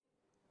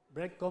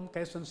Breadcom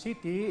Quezon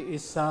City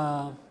is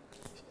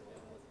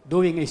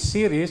doing a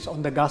series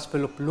on the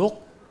Gospel of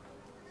Luke.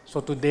 So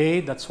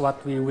today, that's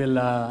what we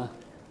will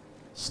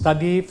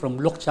study from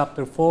Luke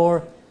chapter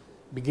 4,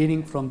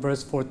 beginning from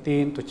verse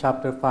 14 to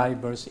chapter 5,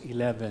 verse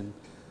 11.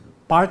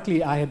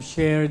 Partly, I have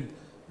shared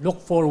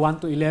Luke 4, 1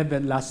 to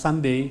 11 last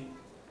Sunday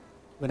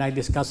when I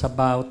discussed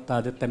about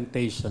the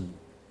temptation.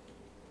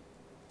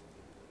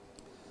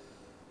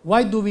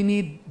 Why do we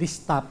need this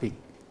topic?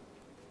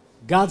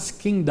 God's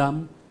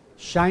kingdom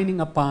shining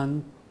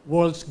upon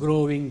world's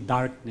growing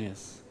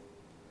darkness.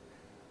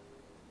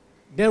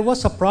 There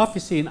was a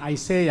prophecy in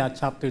Isaiah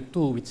chapter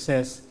 2 which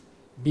says,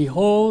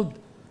 "Behold,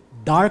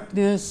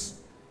 darkness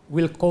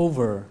will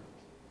cover,"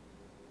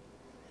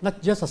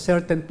 not just a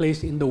certain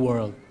place in the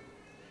world,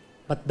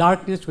 but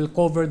darkness will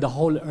cover the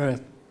whole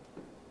earth.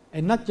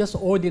 And not just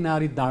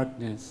ordinary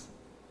darkness,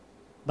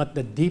 but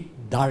the deep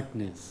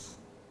darkness.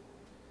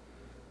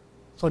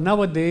 So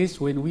nowadays,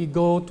 when we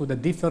go to the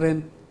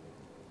different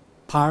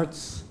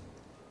parts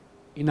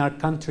in our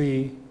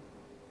country,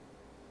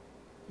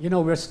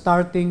 we're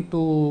starting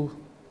to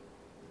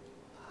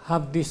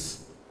have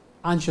this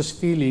anxious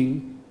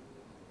feeling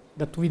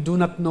that we do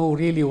not know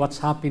really what's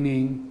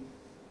happening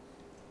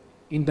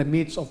in the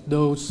midst of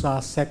those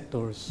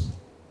sectors.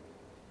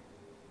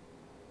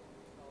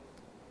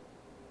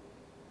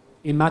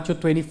 In Matthew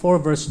 24,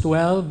 verse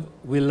 12,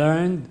 we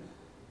learned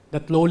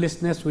that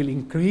lawlessness will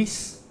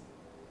increase.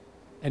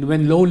 And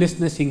when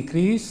lawlessness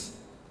increases,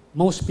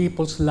 most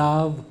people's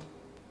love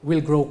will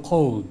grow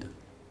cold.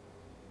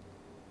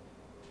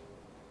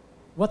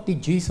 What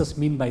did Jesus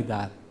mean by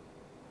that?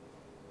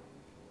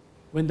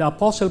 When the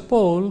Apostle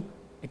Paul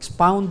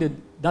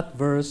expounded that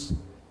verse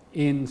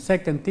in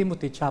 2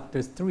 Timothy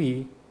chapter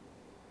 3,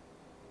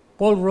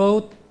 Paul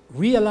wrote,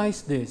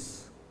 "Realize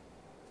this,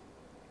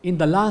 in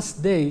the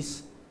last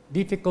days,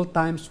 difficult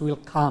times will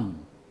come.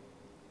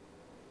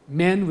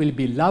 Men will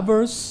be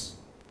lovers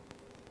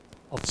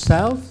of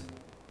self,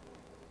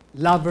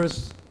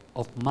 lovers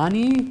of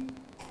money,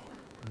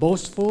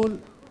 boastful,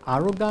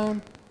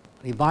 arrogant,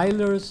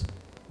 revilers,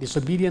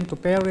 disobedient to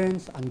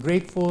parents,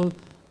 ungrateful,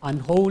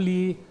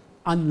 unholy,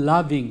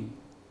 unloving,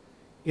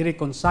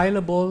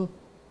 irreconcilable,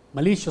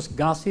 malicious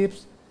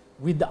gossips,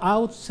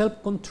 without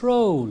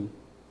self-control,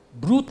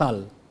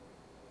 brutal,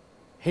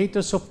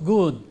 haters of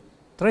good,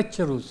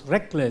 treacherous,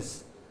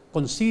 reckless,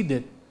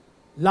 conceited,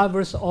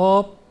 lovers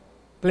of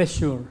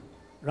pleasure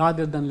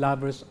rather than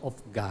lovers of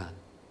God."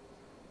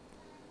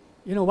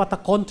 What a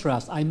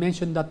contrast. I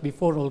mentioned that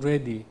before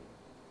already.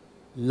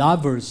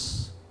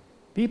 Lovers.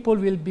 People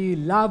will be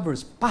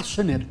lovers,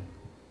 passionate.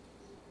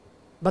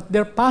 But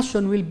their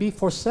passion will be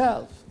for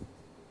self.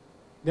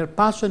 Their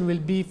passion will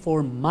be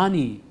for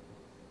money.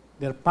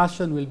 Their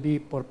passion will be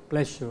for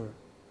pleasure.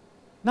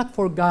 Not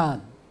for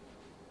God.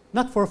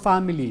 Not for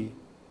family.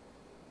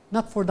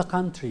 Not for the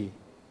country.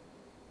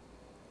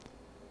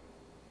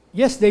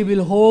 Yes, they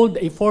will hold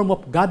a form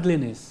of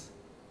godliness.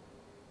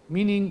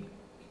 Meaning,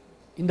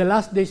 in the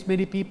last days,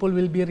 many people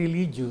will be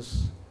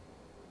religious.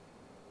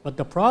 But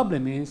the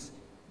problem is,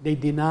 they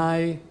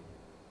deny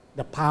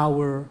the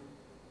power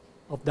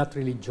of that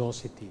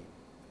religiosity.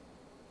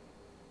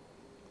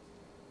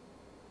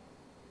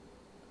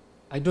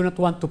 I do not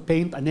want to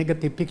paint a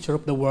negative picture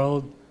of the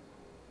world,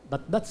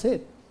 but that's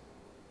it.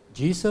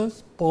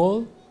 Jesus,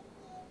 Paul,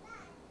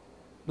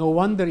 no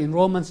wonder in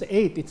Romans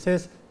 8 it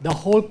says,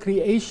 the whole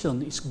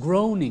creation is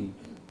groaning.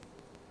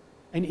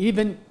 And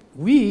even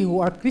we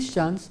who are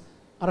Christians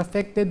are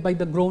affected by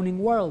the groaning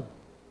world.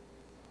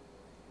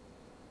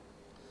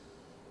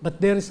 But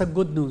there is a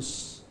good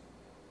news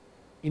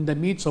in the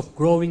midst of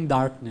growing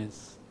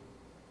darkness.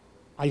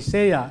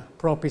 Isaiah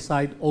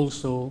prophesied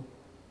also,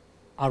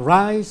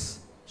 "Arise,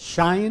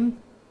 shine,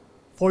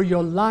 for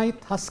your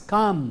light has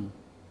come."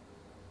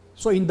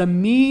 So in the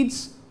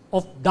midst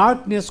of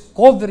darkness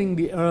covering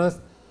the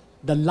earth,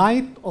 the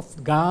light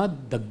of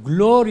God, the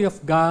glory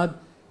of God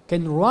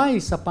can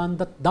rise upon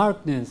that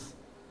darkness.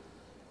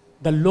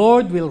 The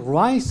Lord will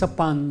rise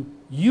upon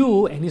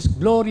you and His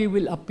glory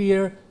will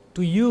appear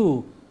to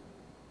you.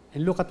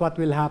 And look at what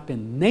will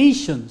happen.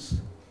 Nations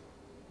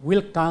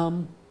will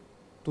come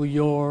to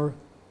your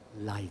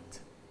light.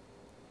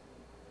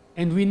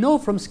 And we know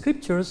from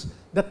scriptures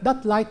that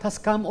that light has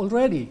come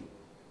already.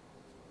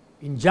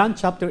 In John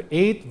chapter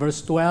 8,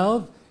 verse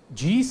 12,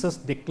 Jesus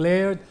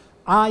declared,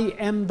 "I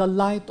am the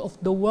light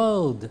of the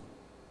world.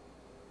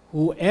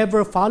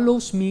 Whoever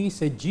follows me,"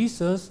 said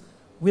Jesus,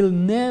 "will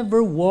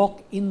never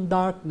walk in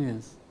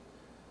darkness."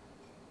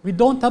 We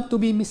don't have to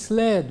be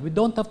misled. We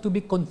don't have to be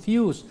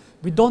confused.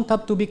 We don't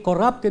have to be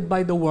corrupted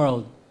by the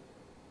world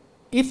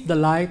if the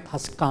light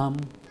has come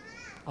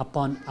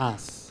upon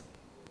us.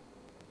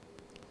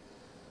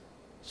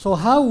 So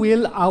how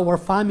will our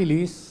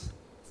families,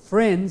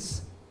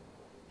 friends,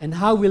 and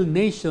how will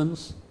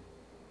nations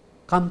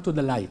come to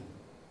the light?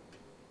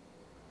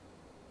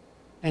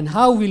 And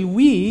how will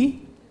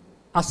we,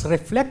 as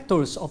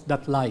reflectors of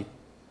that light,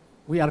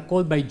 we are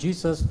called by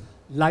Jesus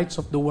lights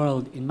of the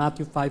world in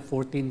Matthew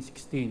 5:14,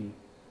 16.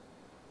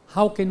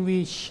 How can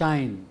we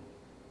shine?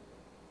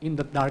 in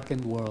the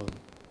darkened world.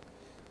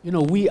 You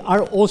know, we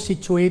are all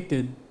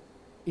situated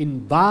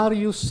in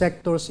various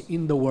sectors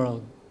in the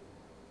world.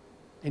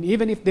 And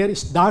even if there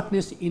is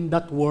darkness in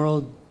that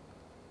world,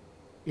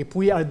 if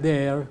we are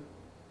there,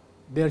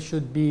 there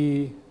should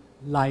be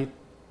light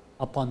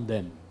upon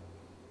them.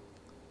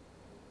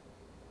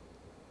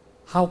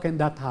 How can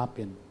that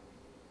happen?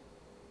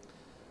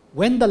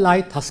 When the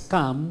light has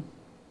come,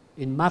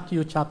 in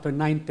Matthew chapter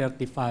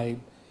 9:35,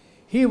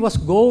 he was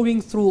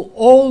going through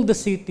all the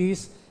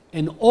cities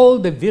and all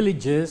the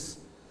villages.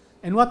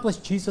 And what was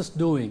Jesus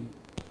doing?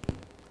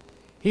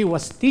 He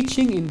was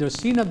teaching in their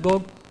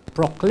synagogue,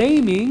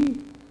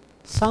 proclaiming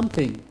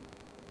something.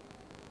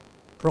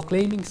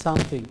 Proclaiming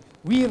something.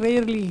 We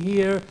rarely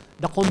hear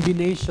the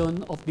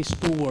combination of these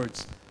two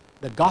words,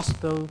 the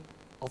gospel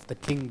of the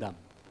kingdom.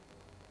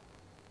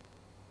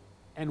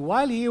 And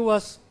while he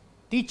was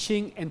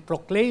teaching and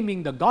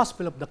proclaiming the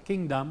gospel of the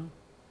kingdom,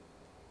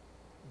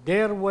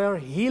 there were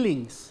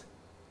healings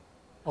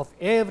of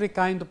every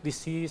kind of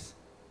disease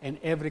and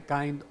every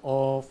kind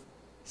of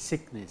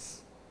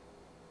sickness.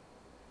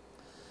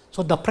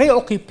 So the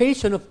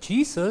preoccupation of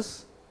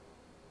Jesus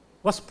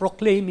was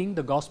proclaiming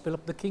the gospel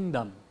of the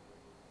kingdom.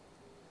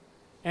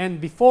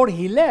 And before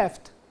he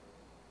left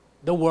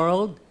the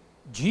world,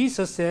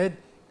 Jesus said,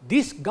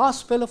 "This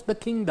gospel of the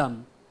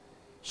kingdom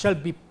shall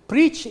be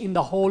preached in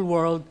the whole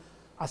world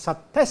as a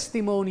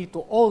testimony to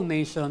all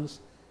nations,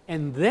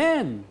 and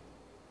then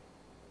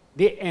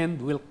the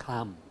end will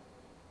come."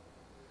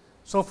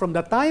 So from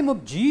the time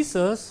of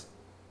Jesus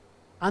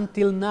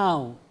until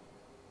now,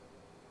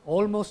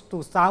 almost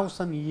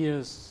 2,000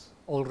 years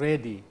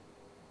already,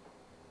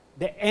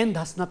 the end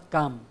has not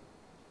come.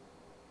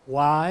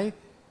 Why?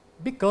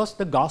 Because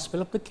the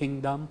gospel of the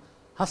kingdom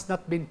has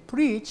not been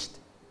preached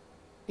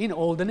in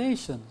all the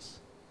nations.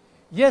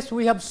 Yes,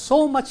 we have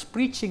so much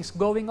preachings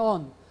going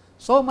on,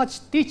 so much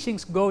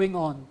teachings going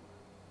on.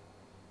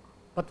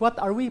 But what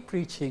are we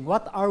preaching?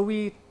 What are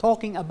we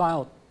talking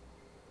about?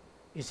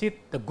 Is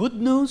it the good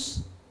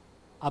news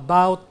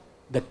about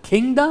the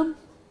kingdom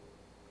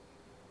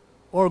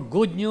or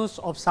good news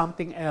of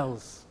something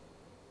else?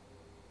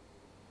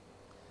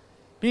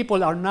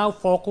 People are now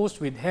focused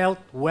with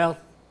health,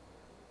 wealth,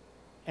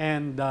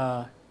 and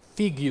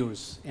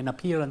figures and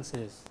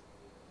appearances.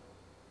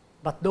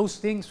 But those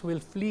things will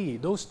flee,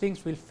 those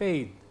things will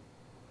fade.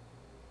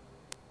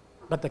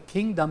 But the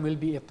kingdom will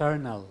be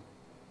eternal.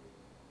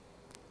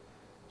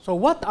 So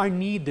what are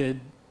needed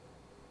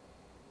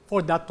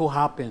for that to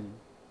happen?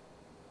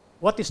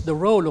 What is the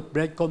role of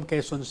Breadcom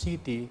Quezon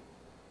City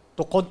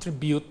to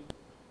contribute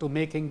to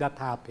making that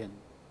happen?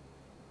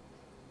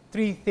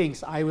 3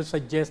 things I will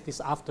suggest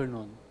this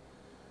afternoon.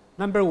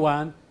 Number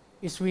 1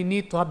 is we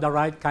need to have the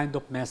right kind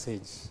of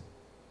message.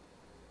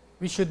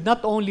 We should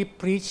not only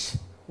preach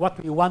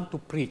what we want to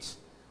preach.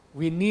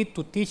 We need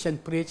to teach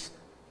and preach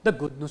the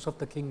good news of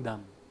the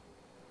kingdom.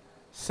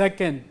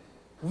 Second,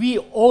 we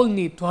all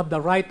need to have the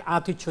right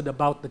attitude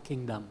about the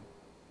kingdom.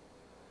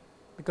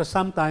 Because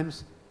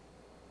sometimes,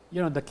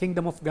 the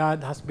kingdom of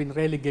God has been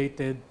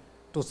relegated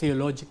to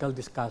theological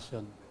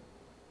discussion.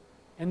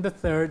 And the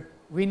third,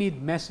 we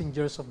need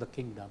messengers of the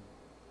kingdom.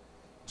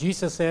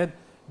 Jesus said,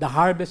 "The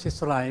harvest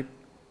is ripe,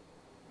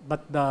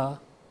 but the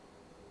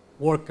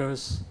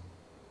workers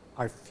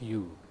are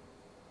few."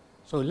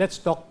 So let's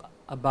talk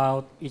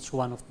about each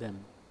one of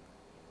them.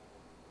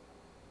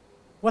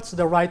 What's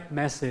the right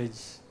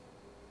message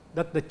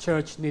that the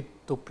church needs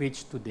to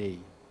preach today?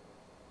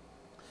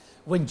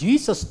 When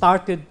Jesus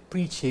started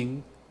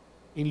preaching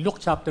in Luke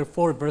chapter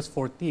 4, verse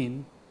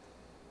 14,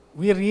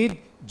 we read,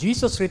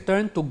 Jesus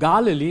returned to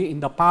Galilee in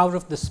the power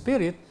of the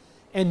Spirit,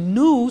 and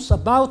news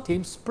about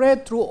him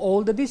spread through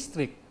all the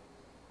district.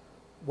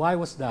 Why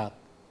was that?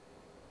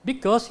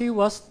 Because he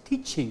was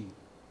teaching.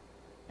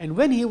 And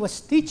when he was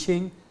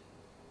teaching,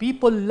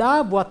 people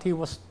loved what he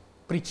was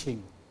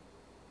preaching.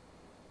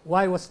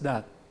 Why was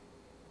that?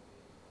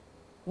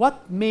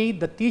 What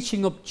made the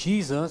teaching of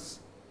Jesus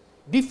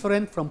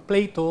different from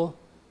Plato,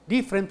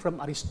 different from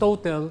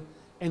Aristotle,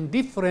 and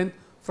different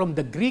from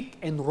the Greek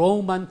and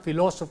Roman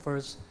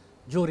philosophers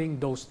during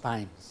those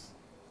times?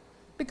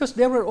 Because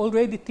there were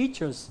already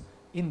teachers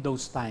in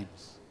those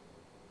times.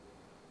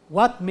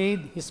 What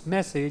made his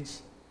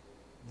message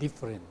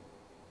different?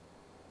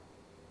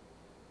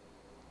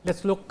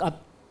 Let's look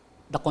at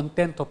the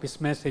content of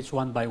his message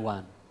one by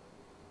one.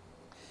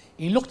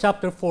 In Luke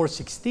chapter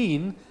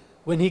 4:16,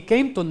 when he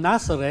came to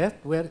Nazareth,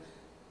 where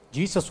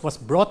Jesus was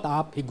brought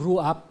up, he grew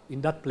up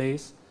in that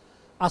place,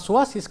 as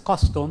was his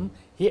custom,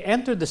 he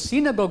entered the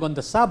synagogue on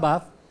the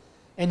Sabbath,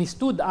 and he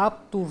stood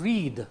up to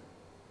read.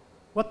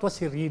 What was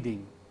he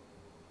reading?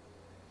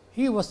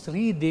 He was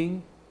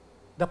reading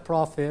the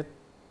prophet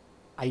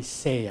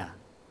Isaiah.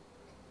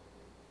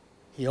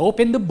 He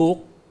opened the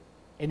book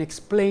and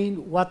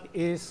explained what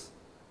is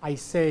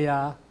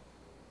Isaiah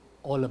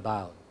all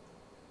about.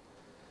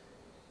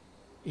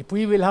 If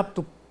we will have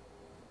to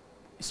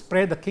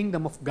spread the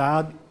kingdom of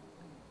God,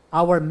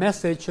 our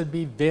message should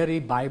be very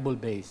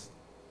Bible-based.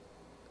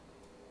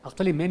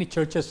 Actually, many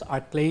churches are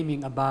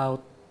claiming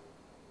about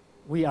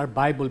we are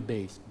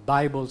Bible-based,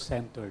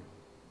 Bible-centered.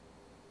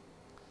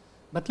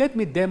 But let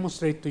me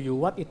demonstrate to you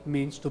what it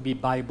means to be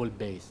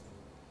Bible-based.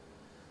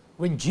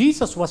 When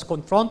Jesus was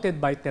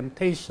confronted by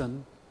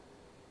temptation,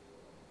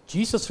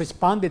 Jesus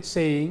responded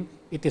saying,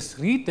 "It is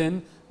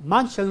written,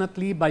 man shall not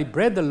live by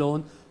bread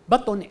alone,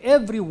 but on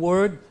every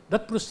word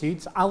that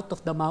proceeds out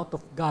of the mouth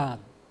of God."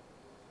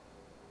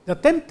 The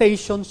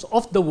temptations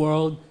of the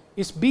world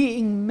is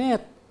being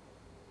met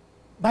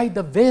by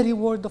the very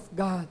word of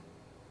God,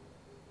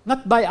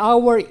 not by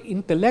our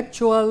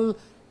intellectual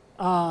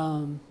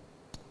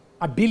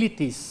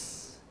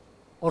abilities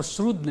or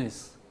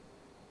shrewdness.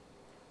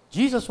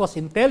 Jesus was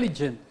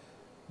intelligent,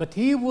 but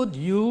he would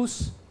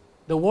use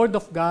the word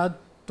of God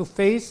to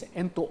face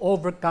and to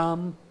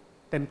overcome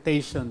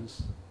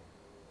temptations.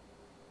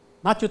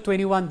 Matthew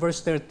 21 verse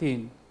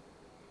 13.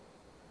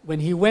 When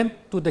he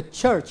went to the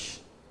church,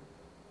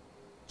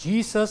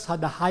 Jesus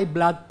had a high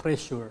blood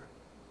pressure.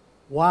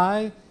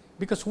 Why?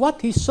 Because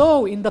what he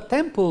saw in the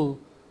temple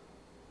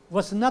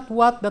was not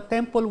what the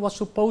temple was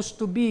supposed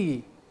to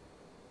be.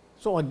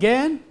 So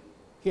again,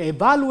 he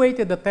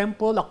evaluated the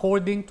temple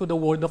according to the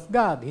word of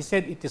God. He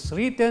said, "It is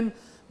written,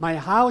 my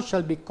house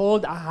shall be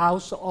called a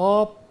house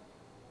of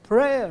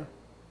prayer.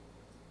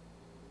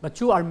 But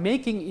you are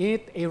making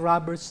it a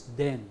robber's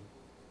den."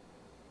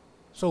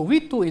 So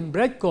we too in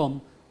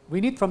Breadcom, we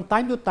need from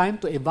time to time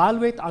to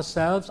evaluate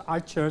ourselves, our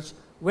church,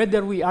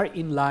 whether we are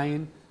in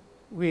line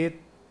with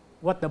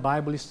what the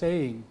Bible is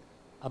saying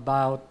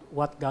about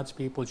what God's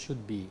people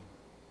should be.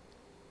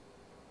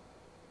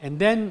 And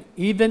then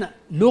even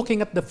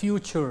looking at the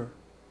future,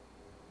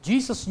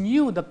 Jesus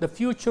knew that the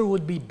future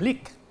would be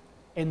bleak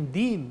and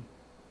dim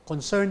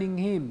concerning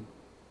him.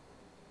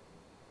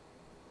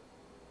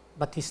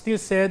 But he still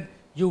said,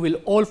 "You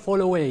will all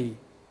fall away,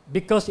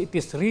 because it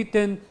is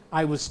written,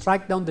 I will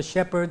strike down the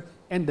shepherd,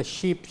 and the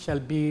sheep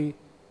shall be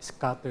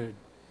scattered."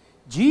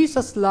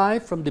 Jesus'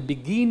 life from the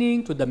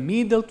beginning to the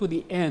middle to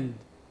the end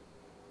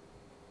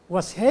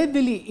was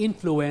heavily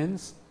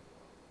influenced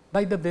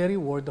by the very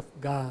word of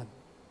God.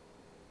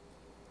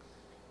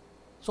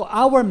 So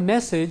our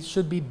message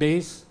should be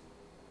based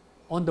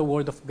on the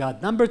word of God.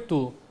 Number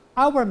 2,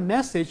 our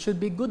message should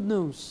be good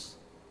news.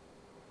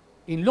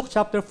 In Luke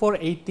chapter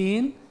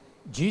 4:18,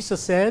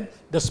 Jesus said,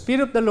 "The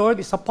Spirit of the Lord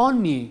is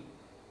upon me,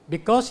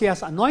 because He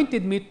has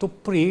anointed me to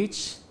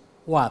preach,"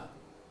 what?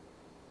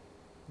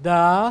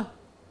 "The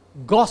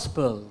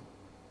gospel."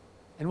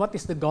 And what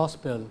is the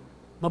gospel?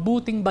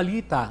 Mabuting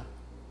balita.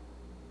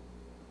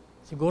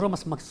 Siguro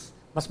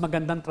mas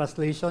magandang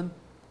translation,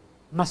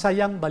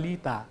 masayang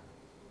balita.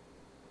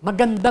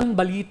 Magandang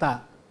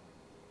balita.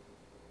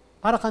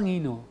 Para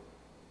kanino?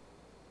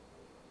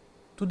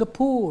 To the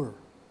poor.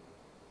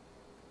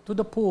 To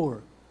the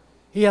poor.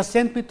 He has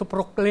sent me to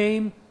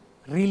proclaim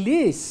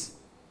release.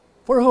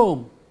 For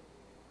whom?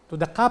 To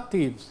the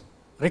captives.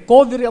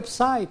 Recovery of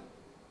sight.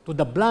 To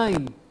the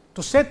blind.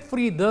 To set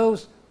free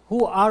those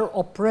who are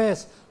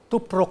oppressed. To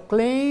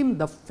proclaim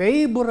the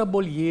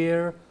favorable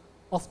year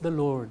of the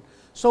Lord.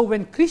 So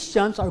when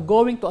Christians are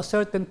going to a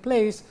certain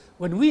place,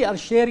 when we are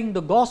sharing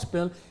the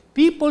gospel,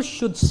 people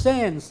should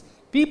sense,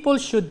 people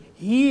should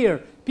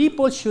hear,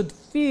 people should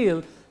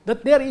feel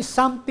that there is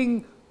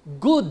something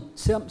good,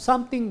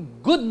 something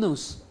good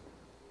news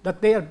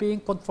that they are being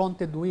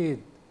confronted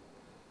with.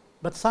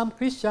 But some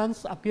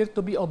Christians appear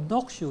to be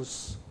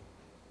obnoxious.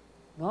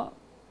 No?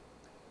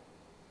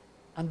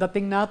 Ang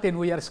dating natin,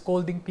 we are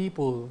scolding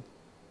people.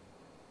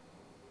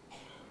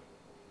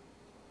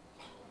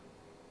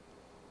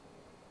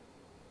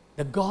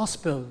 The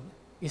gospel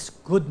is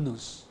good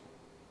news.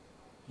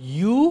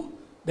 You,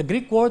 the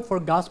Greek word for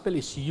gospel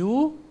is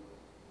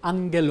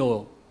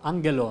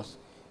angelos.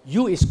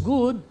 You is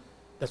good.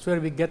 That's where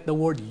we get the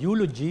word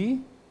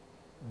eulogy,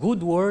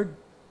 good word,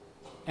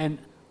 and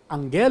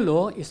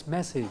angelo is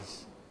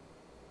message.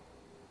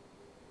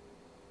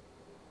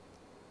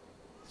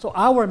 So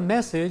our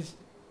message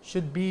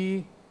should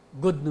be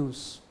good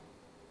news.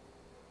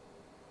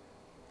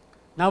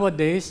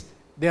 Nowadays,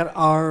 there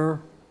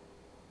are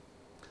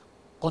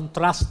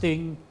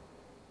contrasting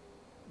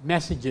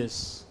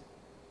messages.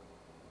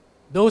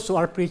 Those who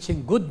are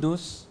preaching good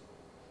news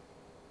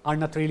are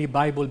not really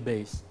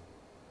Bible-based.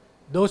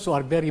 Those who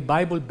are very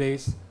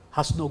Bible-based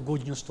has no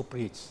good news to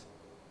preach.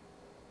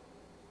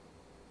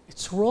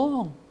 It's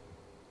wrong.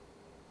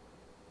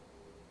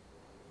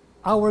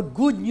 Our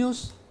good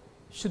news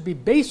should be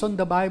based on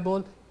the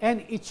Bible,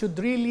 and it should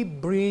really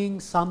bring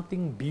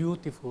something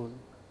beautiful.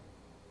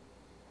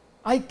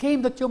 I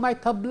came that you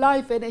might have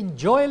life and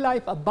enjoy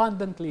life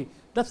abundantly.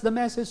 That's the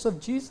message of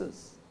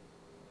Jesus.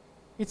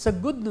 It's a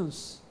good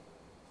news.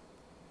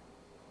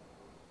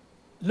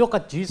 Look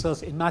at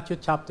Jesus in Matthew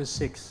chapter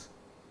 6.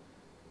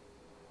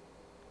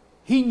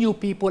 He knew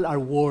people are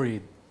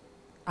worried,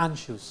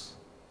 anxious.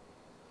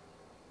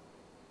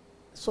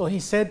 So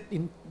he said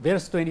in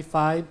verse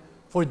 25,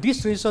 "For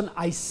this reason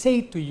I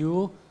say to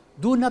you,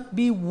 do not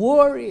be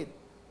worried."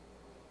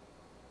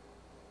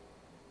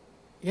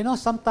 You know,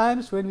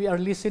 sometimes when we are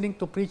listening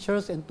to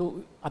preachers and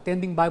to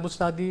attending Bible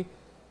study,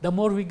 the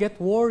more we get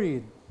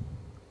worried.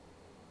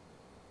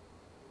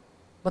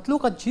 But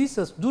look at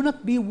Jesus. Do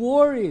not be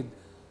worried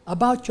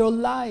about your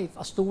life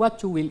as to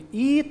what you will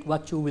eat,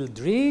 what you will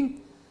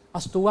drink,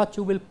 as to what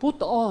you will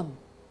put on.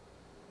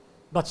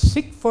 But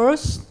seek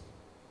first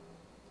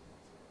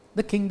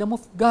the kingdom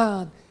of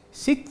God.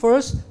 Seek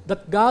first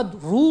that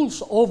God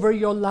rules over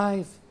your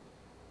life.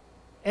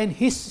 And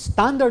His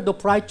standard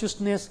of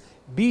righteousness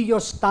be your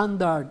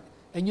standard.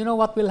 And you know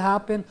what will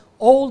happen?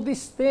 All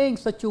these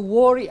things that you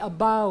worry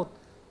about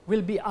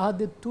will be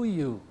added to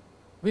you,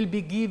 will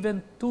be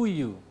given to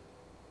you.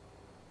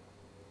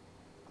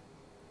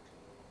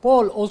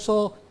 Paul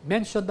also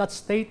mentioned that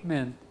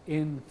statement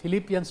in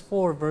Philippians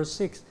 4 verse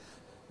 6.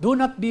 Do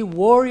not be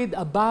worried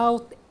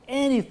about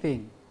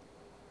anything,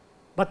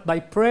 but by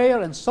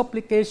prayer and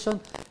supplication,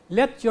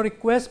 let your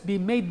requests be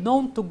made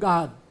known to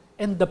God,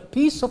 and the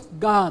peace of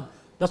God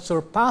that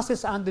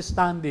surpasses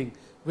understanding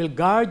will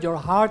guard your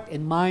heart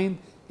and mind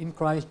in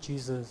Christ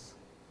Jesus.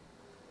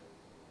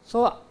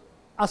 So,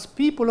 as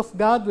people of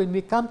God, when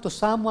we come to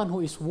someone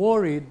who is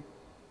worried,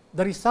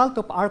 the result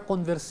of our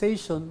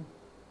conversation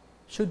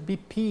should be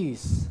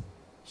peace,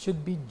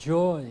 should be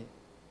joy.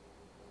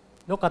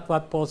 Look at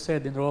what Paul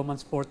said in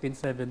Romans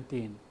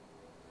 14:17.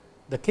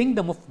 The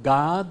kingdom of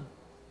God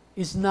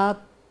is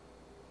not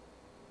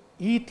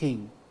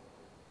eating.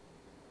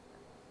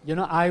 You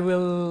know, I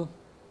will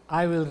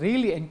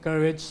really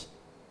encourage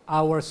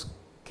our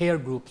care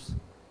groups.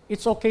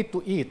 It's okay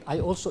to eat. I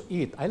also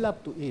eat. I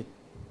love to eat.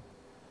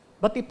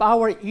 But if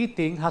our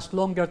eating has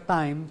longer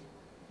time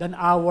than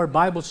our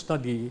Bible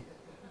study,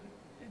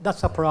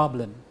 that's a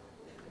problem.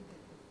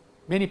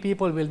 Many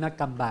people will not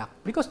come back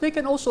because they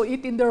can also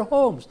eat in their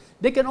homes.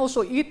 They can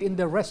also eat in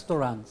their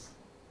restaurants.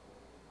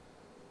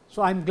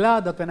 So I'm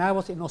glad that when I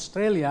was in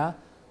Australia,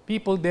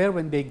 people there,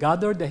 when they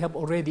gather, they have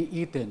already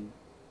eaten.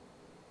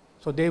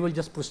 So they will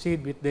just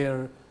proceed with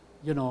their,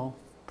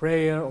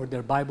 prayer or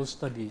their Bible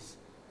studies.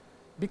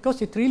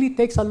 Because it really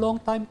takes a long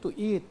time to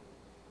eat.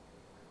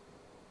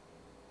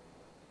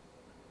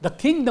 The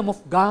kingdom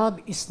of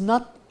God is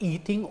not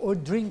eating or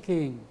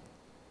drinking.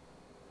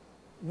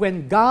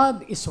 When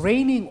God is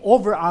reigning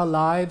over our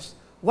lives,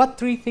 what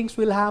three things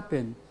will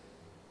happen?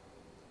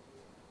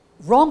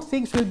 Wrong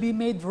things will be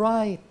made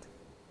right.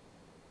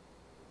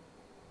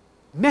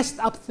 Messed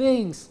up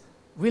things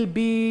will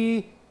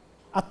be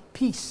at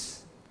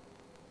peace.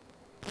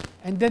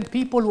 And then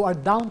people who are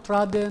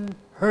downtrodden,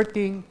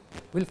 hurting,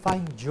 will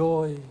find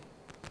joy.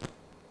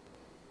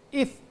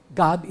 If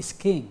God is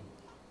King,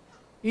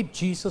 if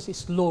Jesus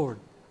is Lord.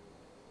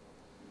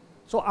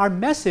 So our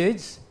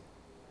message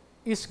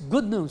is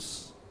good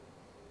news.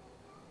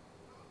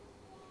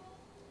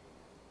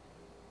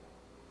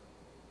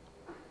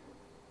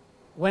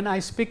 When I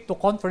speak to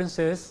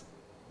conferences,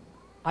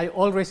 I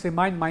always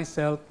remind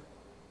myself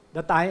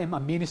that I am a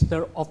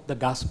minister of the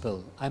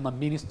gospel. I'm a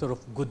minister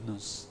of good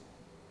news.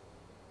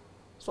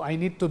 So I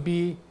need to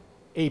be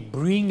a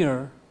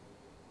bringer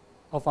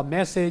of a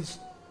message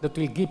that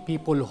will give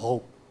people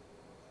hope,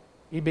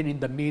 even in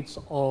the midst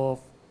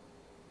of,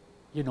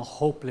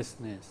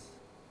 hopelessness.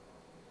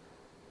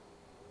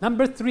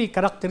 Number 3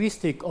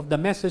 characteristic of the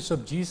message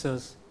of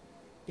Jesus,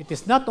 it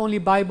is not only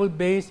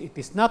Bible-based, it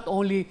is not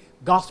only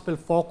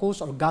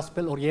gospel-focused or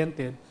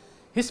gospel-oriented.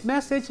 His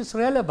message is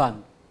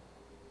relevant.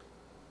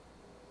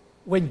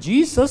 When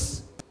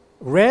Jesus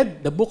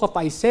read the book of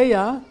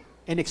Isaiah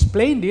and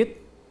explained it,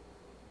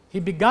 He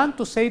began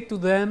to say to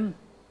them,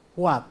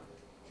 what?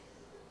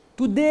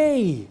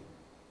 Today.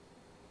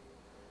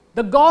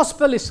 The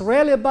gospel is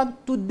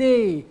relevant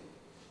today.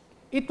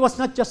 It was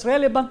not just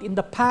relevant in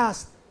the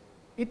past.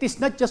 It is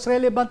not just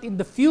relevant in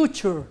the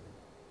future.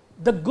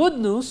 The good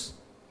news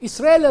is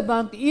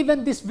relevant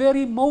even this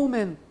very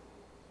moment.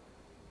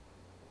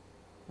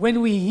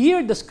 When we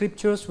hear the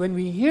scriptures, when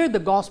we hear the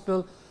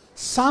gospel,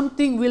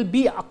 something will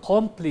be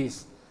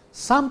accomplished.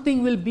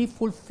 Something will be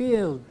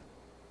fulfilled.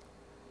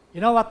 You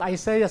know what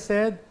Isaiah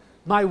said?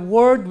 My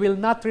word will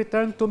not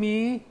return to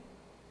me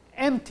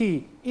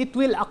empty. It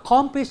will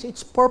accomplish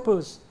its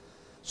purpose.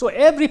 So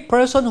every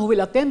person who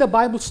will attend a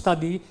Bible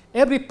study,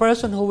 every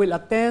person who will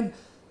attend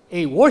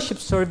a worship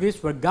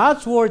service where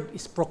God's word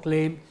is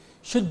proclaimed,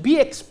 should be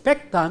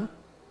expectant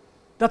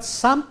that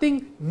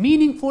something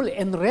meaningful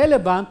and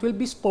relevant will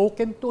be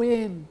spoken to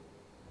him.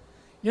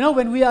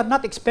 When we are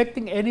not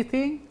expecting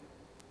anything,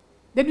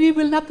 then we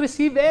will not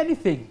receive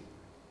anything.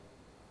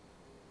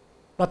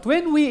 But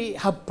when we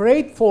have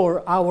prayed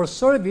for our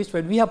service,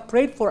 when we have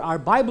prayed for our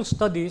Bible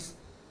studies,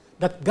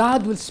 that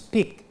God will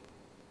speak,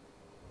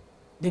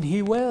 then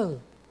He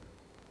will.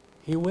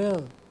 He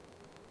will.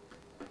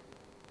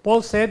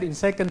 Paul said in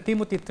 2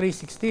 Timothy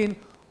 3:16,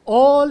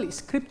 all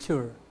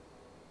Scripture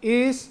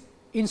is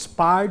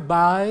inspired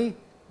by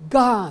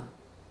God.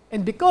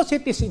 And because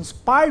it is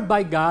inspired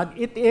by God,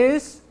 it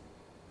is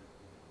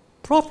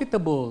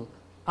profitable.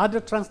 Other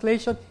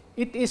translation,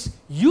 it is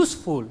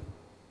useful.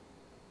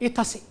 It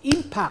has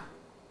impact.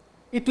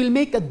 It will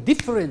make a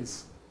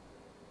difference.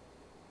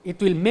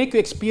 It will make you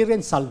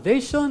experience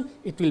salvation.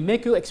 It will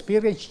make you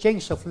experience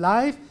change of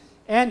life.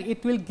 And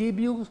it will give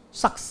you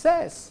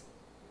success.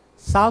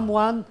 Psalm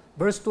 1,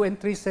 verse 2 and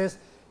 3 says,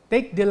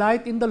 take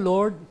delight in the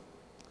Lord,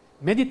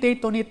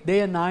 meditate on it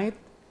day and night,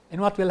 and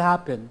what will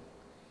happen?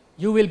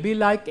 You will be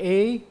like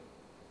a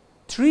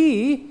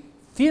tree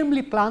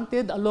firmly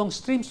planted along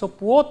streams of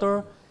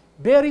water,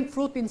 bearing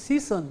fruit in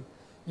season.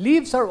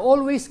 Leaves are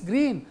always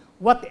green.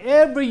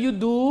 Whatever you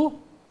do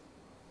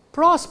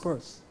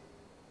prospers.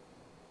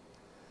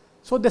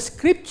 So the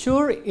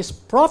Scripture is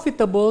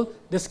profitable,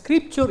 the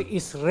Scripture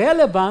is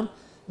relevant,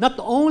 not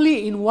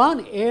only in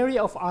one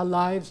area of our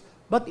lives,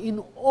 but in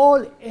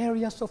all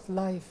areas of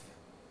life.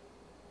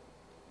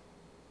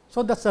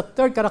 So that's the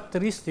third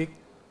characteristic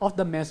of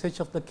the message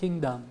of the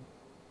kingdom.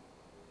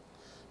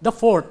 The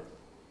fourth,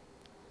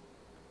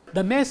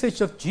 the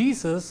message of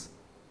Jesus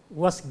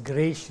was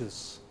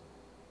gracious.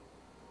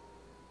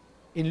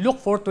 In Luke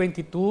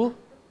 4:22,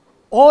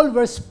 all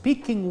were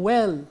speaking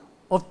well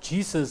of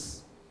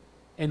Jesus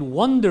and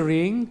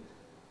wondering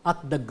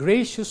at the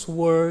gracious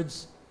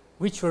words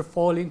which were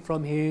falling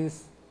from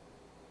his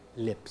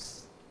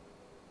lips.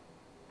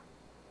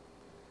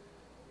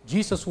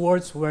 Jesus'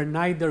 words were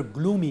neither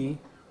gloomy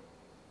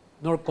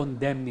nor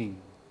condemning.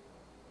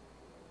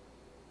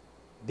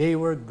 They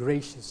were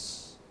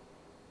gracious.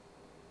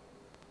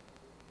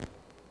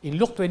 In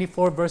Luke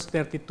 24, verse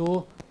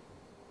 32,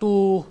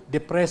 two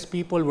depressed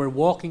people were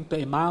walking to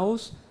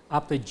Emmaus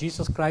after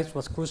Jesus Christ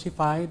was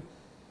crucified,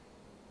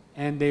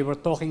 and they were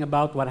talking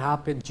about what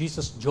happened.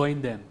 Jesus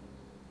joined them.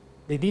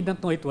 They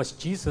didn't know it was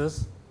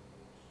Jesus.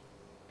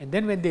 And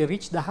then when they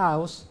reached the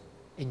house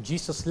and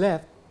Jesus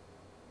left,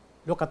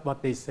 look at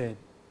what they said.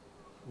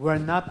 Were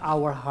not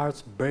our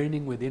hearts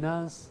burning within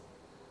us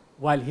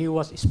while he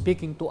was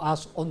speaking to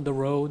us on the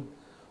road,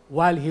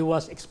 while he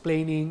was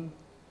explaining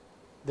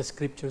the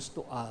scriptures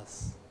to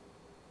us?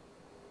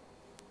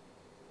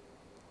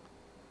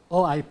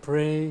 Oh, I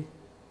pray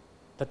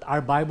that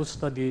our Bible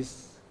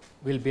studies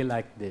will be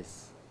like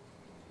this.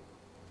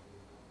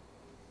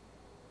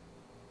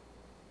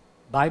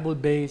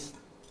 Bible-based,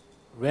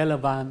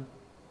 relevant,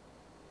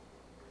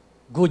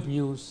 good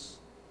news,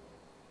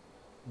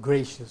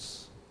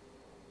 gracious.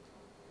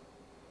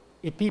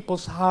 If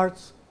people's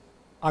hearts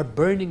are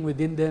burning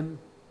within them,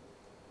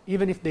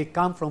 even if they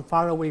come from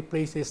faraway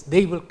places,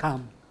 they will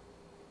come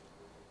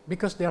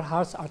because their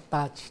hearts are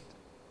touched.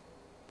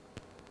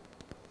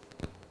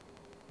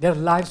 Their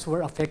lives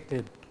were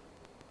affected.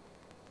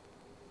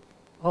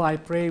 Oh, I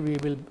pray we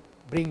will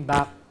bring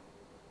back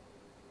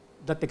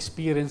that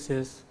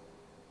experiences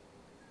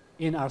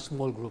in our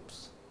small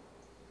groups.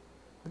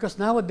 Because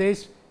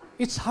nowadays,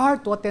 it's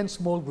hard to attend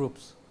small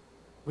groups.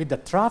 With the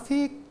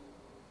traffic,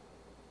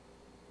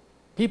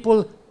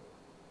 people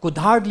could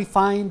hardly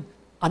find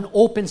an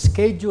open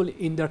schedule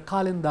in their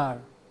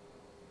calendar.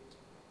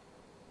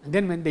 And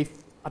then when they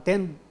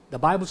attend the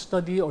Bible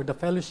study or the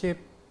fellowship,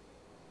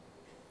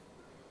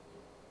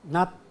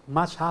 not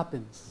much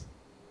happens.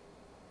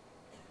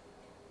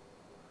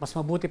 Mas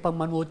mabuti pang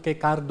manood kay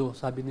Cardo,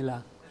 sabi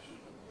nila.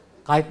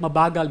 Kahit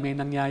mabagal, may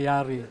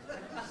nangyayari.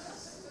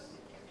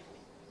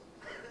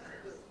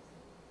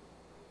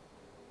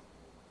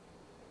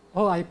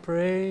 Oh, I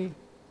pray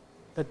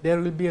that there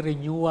will be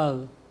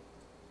renewal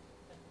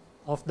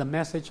of the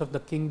message of the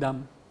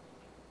kingdom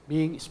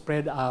being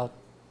spread out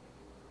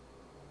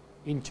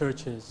in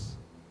churches.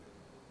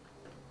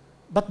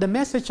 But the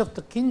message of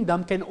the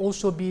kingdom can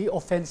also be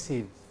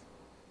offensive.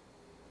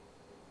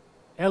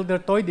 Elder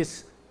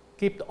Toydis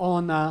kept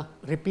on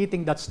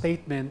repeating that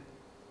statement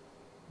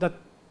that,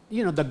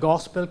 the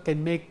gospel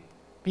can make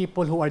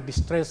people who are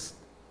distressed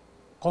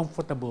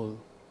comfortable,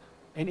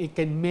 and it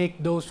can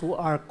make those who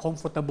are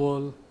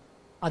comfortable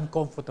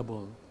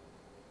uncomfortable.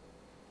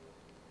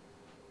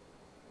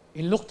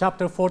 In Luke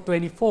chapter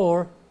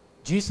 4:24,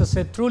 Jesus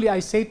said, "Truly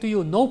I say to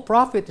you, no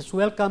prophet is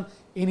welcome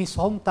in his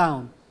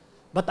hometown.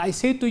 But I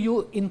say to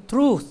you in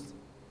truth,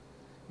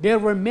 there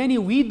were many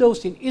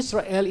widows in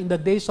Israel in the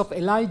days of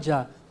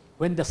Elijah,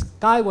 when the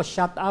sky was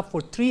shut up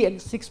for 3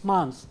 years, 6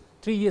 months,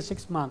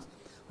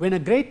 when a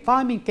great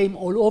famine came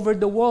all over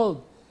the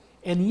world.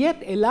 And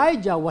yet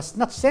Elijah was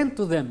not sent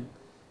to them.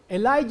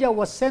 Elijah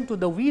was sent to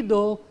the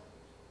widow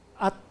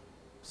at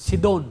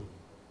Sidon.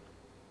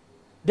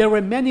 There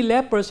were many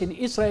lepers in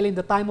Israel in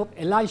the time of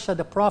Elisha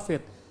the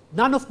prophet.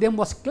 None of them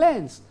was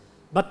cleansed,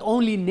 but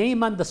only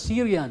Naaman the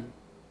Syrian."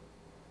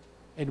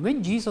 And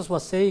when Jesus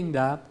was saying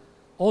that,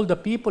 all the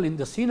people in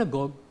the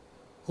synagogue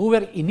who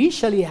were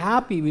initially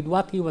happy with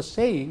what he was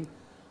saying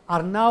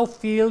are now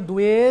filled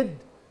with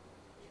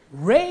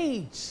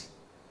rage.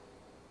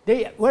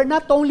 They were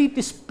not only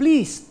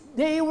displeased,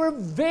 they were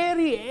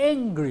very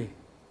angry.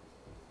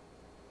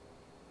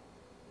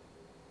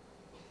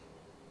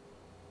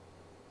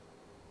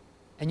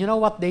 And you know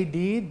what they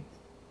did?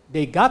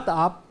 They got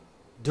up,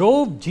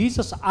 drove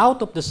Jesus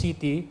out of the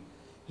city,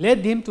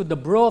 led him to the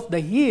brow of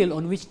the hill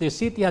on which the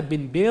city had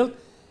been built,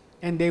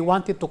 and they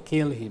wanted to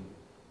kill him.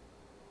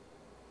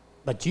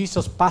 But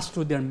Jesus passed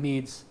through their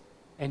midst,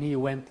 and he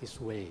went his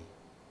way.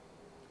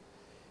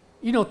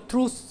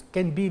 Truth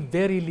can be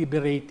very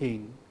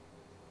liberating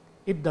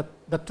if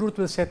the truth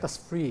will set us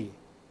free.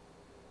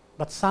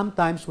 But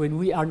sometimes when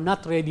we are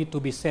not ready to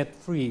be set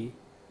free,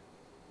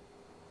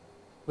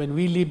 when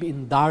we live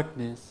in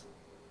darkness,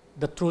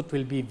 the truth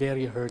will be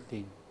very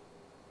hurting.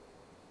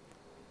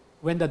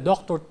 When the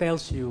doctor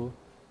tells you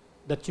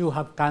that you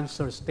have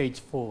cancer stage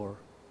 4,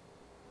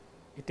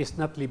 it is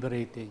not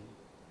liberating.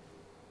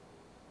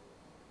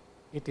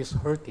 It is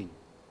hurting.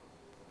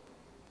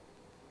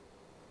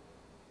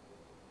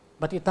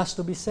 But it has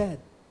to be said.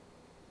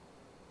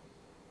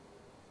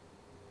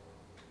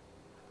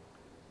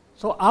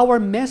 So our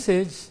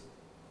message,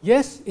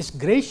 yes, is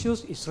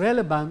gracious, is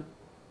relevant,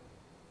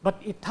 but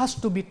it has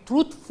to be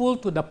truthful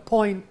to the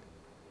point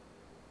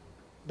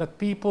that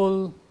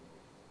people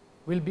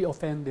will be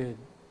offended.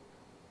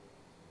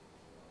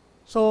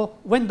 So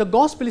when the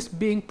gospel is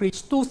being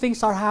preached, two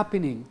things are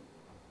happening.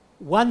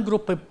 One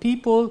group of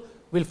people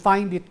will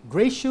find it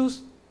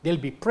gracious, they'll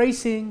be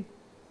praising.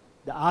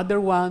 The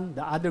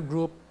other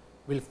group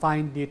will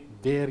find it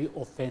very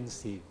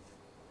offensive,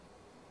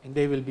 and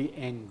they will be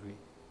angry.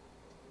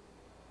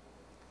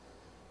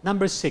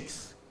 Number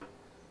 6,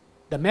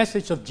 the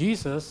message of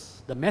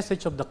Jesus, the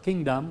message of the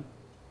kingdom,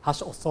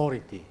 has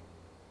authority.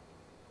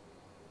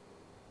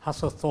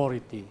 Has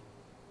authority.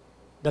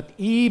 That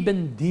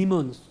even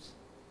demons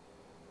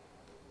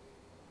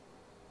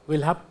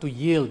will have to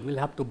yield, will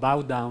have to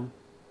bow down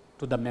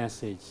to the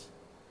message.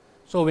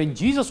 So when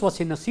Jesus was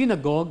in a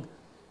synagogue,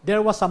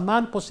 there was a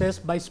man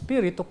possessed by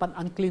spirit of an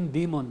unclean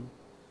demon.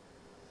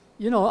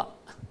 You know,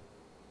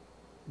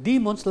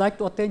 demons like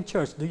to attend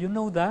church. Do you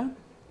know that?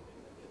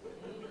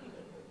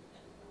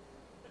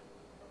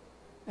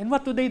 And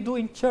what do they do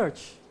in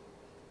church?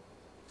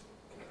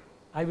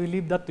 I will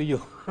leave that to you.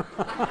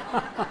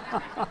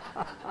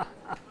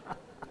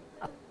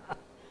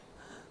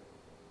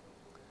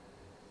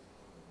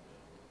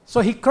 So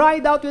he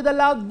cried out with a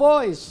loud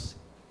voice,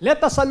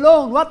 "Let us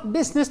alone. What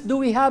business do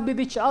we have with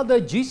each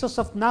other, Jesus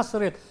of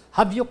Nazareth?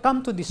 Have you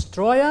come to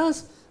destroy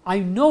us? I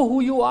know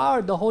who you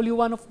are, the Holy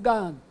One of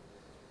God."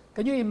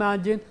 Can you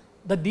imagine?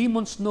 The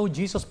demons know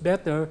Jesus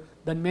better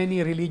than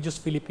many religious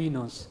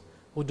Filipinos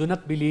who do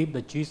not believe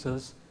that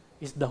Jesus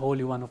is the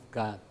Holy One of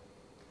God.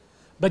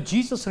 But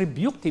Jesus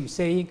rebuked him,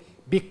 saying,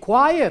 "Be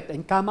quiet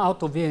and come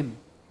out of him."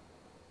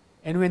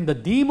 And when the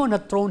demon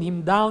had thrown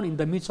him down in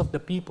the midst of the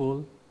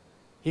people,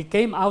 he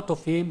came out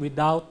of him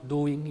without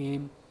doing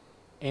him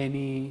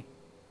any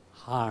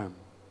harm.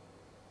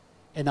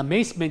 And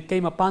amazement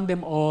came upon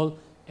them all,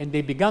 and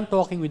they began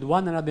talking with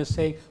one another,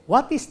 saying,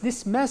 "What is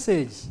this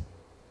message?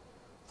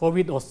 For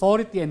with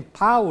authority and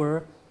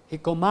power he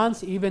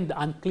commands even the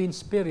unclean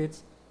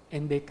spirits,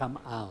 and they come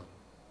out."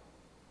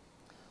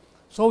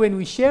 So when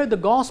we share the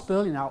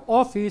gospel in our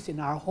office, in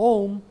our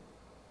home,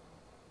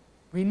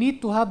 we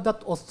need to have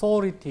that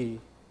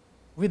authority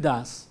with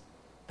us,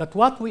 that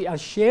what we are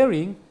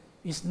sharing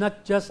is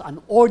not just an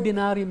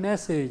ordinary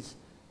message.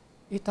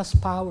 It has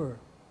power.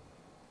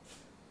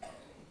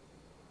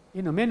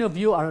 You know, many of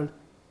you are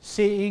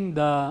seeing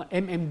the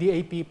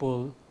MMDA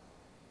people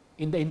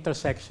in the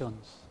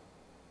intersections.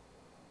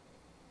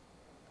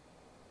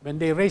 When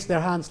they raise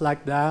their hands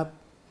like that,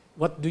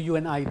 what do you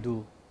and I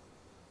do?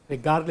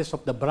 Regardless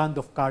of the brand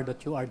of car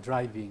that you are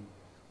driving.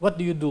 What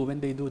do you do when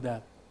they do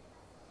that?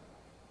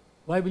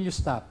 Why will you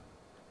stop?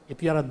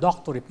 If you are a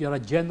doctor, if you are a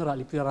general,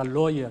 if you are a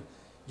lawyer,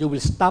 you will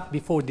stop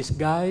before this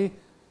guy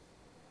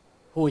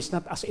who is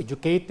not as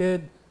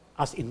educated,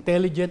 as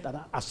intelligent, and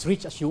as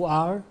rich as you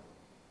are?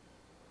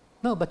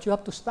 No, but you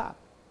have to stop.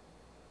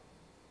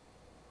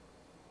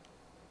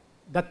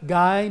 That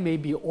guy may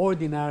be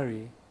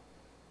ordinary,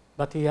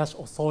 but he has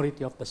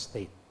authority of the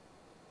state.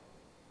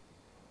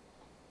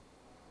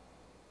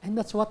 And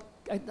that's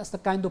the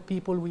kind of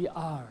people we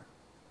are.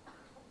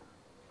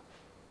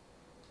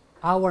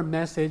 Our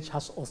message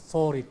has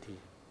authority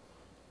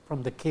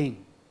from the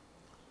King.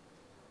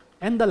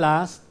 And the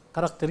last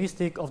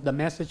characteristic of the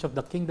message of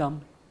the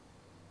kingdom,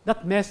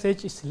 that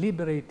message is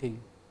liberating.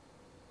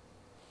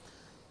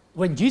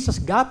 When Jesus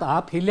got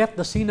up, he left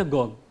the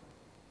synagogue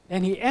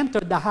and he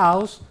entered the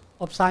house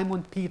of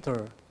Simon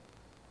Peter.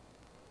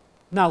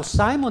 Now,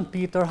 Simon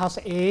Peter has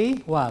a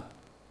what?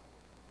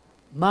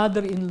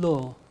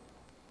 Mother-in-law.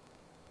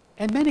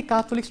 And many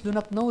Catholics do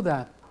not know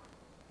that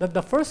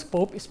the first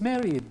pope is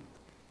married.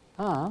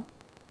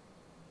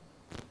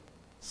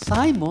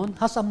 Simon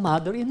has a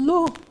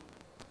mother-in-law.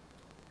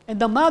 And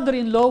the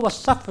mother-in-law was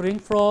suffering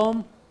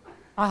from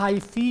a high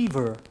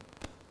fever.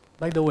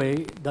 By the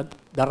way, the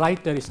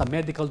writer is a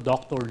medical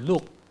doctor,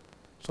 Luke.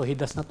 So he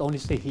does not only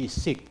say he is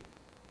sick.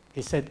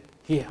 He said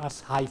he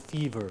has high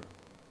fever.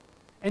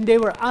 And they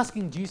were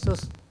asking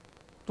Jesus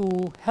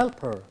to help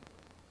her.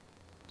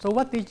 So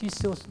what did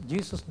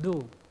Jesus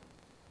do?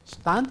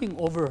 Standing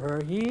over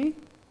her, he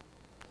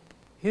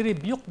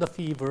rebuked the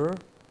fever,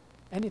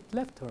 and it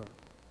left her.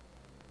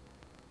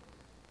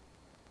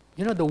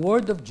 You know, the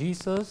word of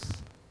Jesus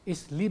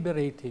is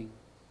liberating.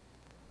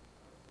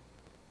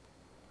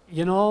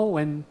 You know,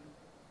 when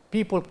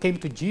people came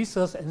to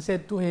Jesus and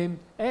said to him,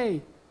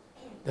 "Hey,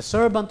 the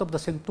servant of the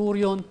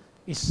centurion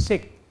is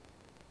sick.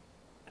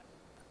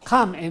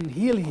 Come and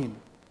heal him."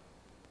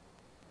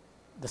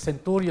 The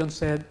centurion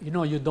said, "You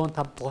know, you don't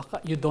have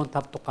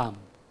to come.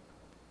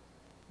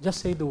 Just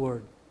say the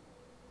word."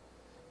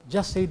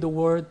 Just say the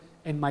word,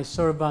 and my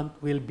servant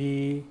will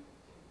be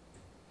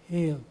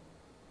healed.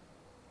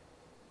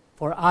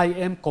 For I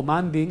am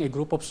commanding a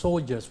group of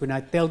soldiers. When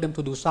I tell them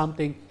to do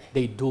something,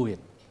 they do it.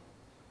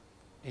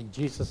 And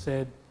Jesus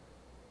said,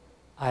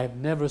 I have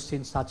never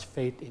seen such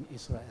faith in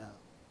Israel.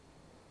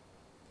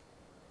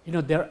 You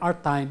know, there are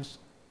times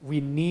we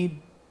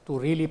need to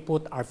really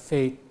put our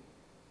faith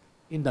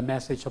in the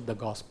message of the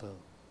gospel,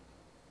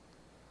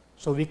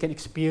 so we can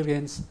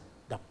experience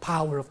the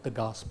power of the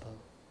gospel.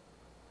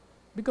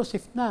 Because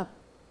if not,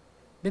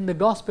 then the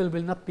gospel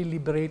will not be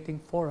liberating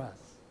for us.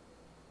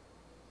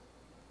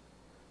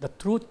 The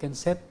truth can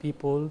set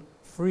people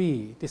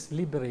free. It is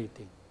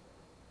liberating.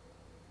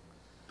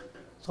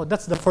 So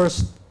that's the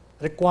first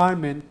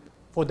requirement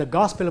for the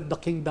gospel of the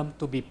kingdom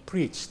to be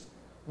preached.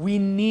 We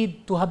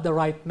need to have the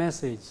right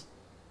message.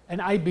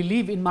 And I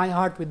believe in my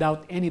heart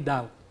without any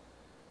doubt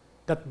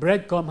that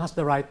Breadcom has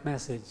the right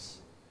message.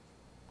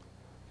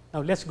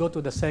 Now let's go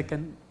to the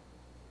second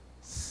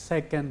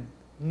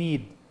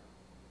need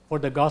for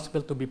the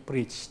gospel to be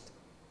preached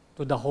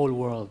to the whole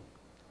world.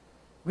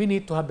 We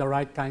need to have the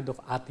right kind of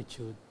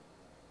attitude.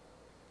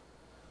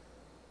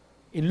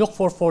 In Luke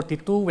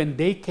 4:42, when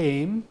they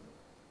came,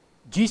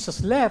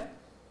 Jesus left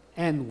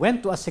and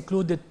went to a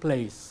secluded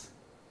place.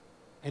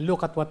 And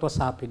look at what was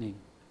happening.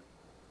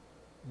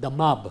 The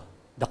mob,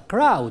 the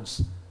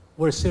crowds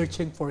were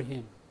searching for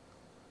him.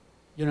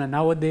 You know,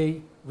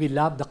 nowadays, we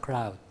love the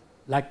crowd,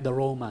 like the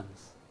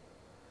Romans.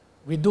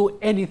 We do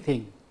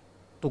anything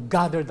to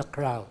gather the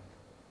crowd.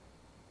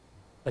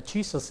 But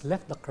Jesus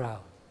left the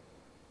crowd.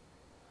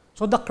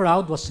 So the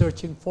crowd was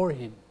searching for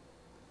him.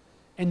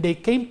 And they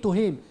came to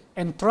him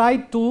and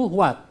tried to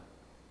what?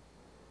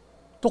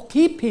 To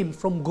keep him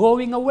from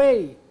going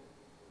away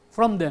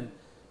from them.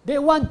 They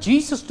want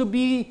Jesus to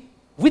be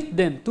with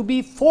them, to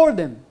be for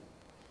them.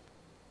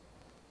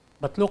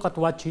 But look at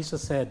what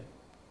Jesus said.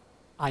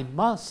 I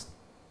must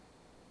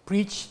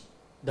preach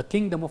the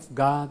kingdom of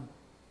God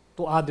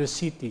to other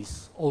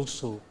cities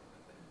also,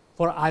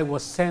 for I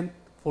was sent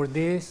for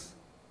this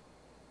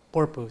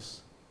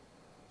purpose.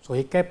 So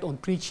he kept on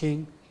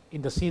preaching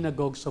in the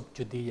synagogues of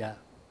Judea.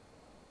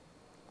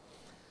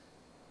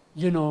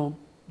 You know,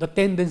 the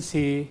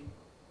tendency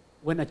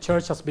when a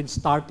church has been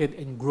started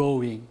and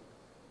growing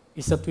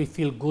is that we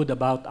feel good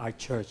about our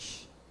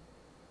church.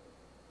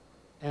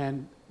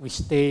 And we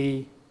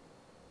stay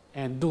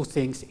and do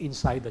things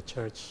inside the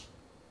church.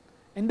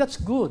 And that's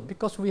good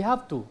because we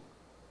have to.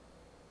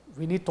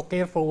 We need to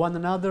care for one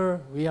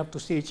another. We have to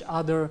see each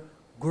other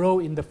grow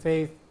in the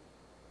faith.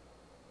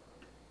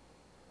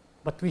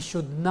 But we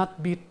should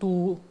not be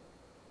too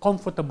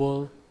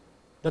comfortable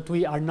that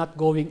we are not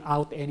going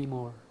out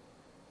anymore.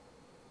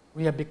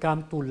 We have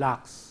become too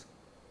lax.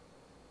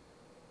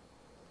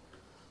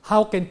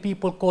 How can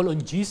people call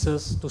on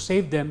Jesus to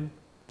save them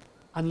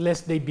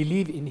unless they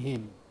believe in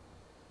him?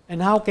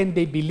 And how can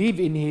they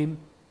believe in him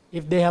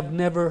if they have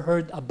never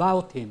heard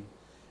about him?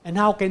 And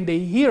how can they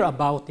hear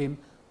about him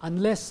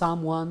unless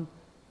someone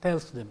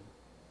tells them?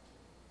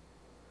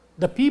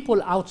 The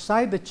people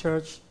outside the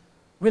church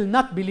will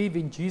not believe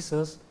in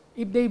Jesus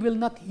if they will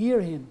not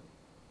hear him.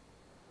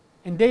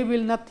 And they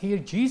will not hear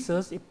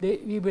Jesus if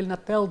we will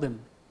not tell them.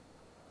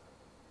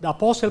 The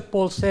Apostle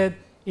Paul said,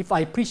 if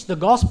I preach the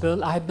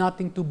gospel, I have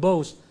nothing to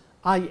boast.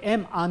 I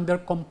am under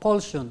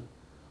compulsion.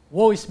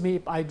 Woe is me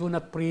if I do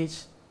not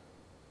preach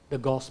the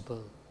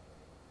gospel.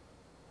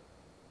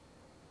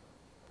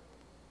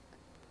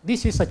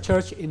 This is a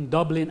church in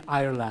Dublin,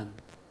 Ireland.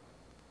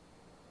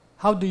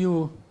 How do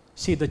you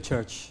see the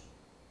church?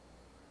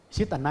 Is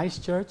it a nice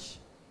church?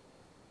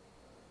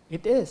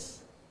 It is.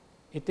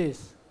 It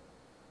is.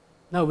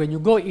 Now, when you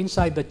go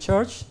inside the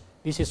church,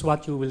 this is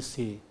what you will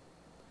see.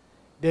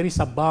 There is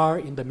a bar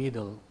in the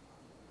middle.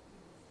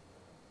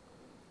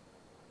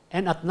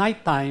 And at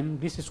night time,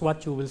 this is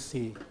what you will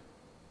see.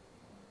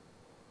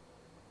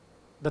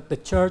 That the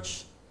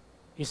church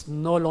is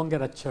no longer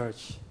a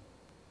church.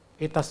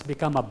 It has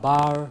become a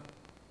bar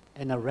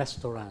and a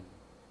restaurant.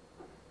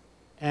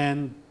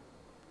 And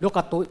look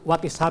at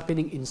what is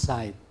happening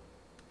inside.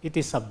 It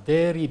is a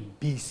very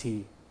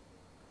busy,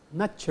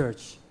 not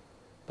church,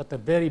 but a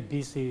very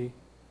busy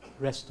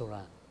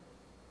restaurant.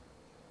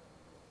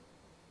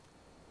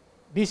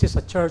 This is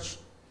a church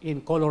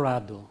in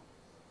Colorado.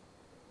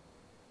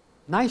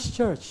 Nice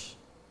church.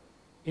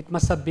 It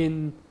must have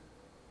been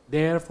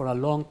there for a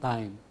long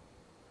time.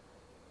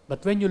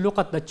 But when you look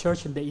at the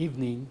church in the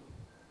evening,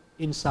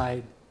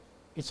 inside,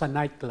 it's a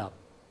nightclub.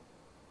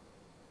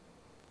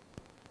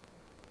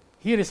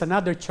 Here is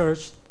another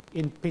church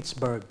in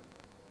Pittsburgh,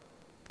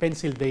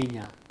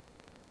 Pennsylvania.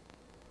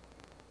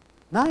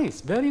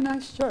 Nice, very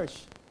nice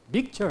church,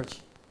 big church.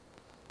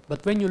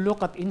 But when you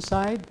look at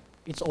inside,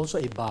 it's also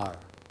a bar.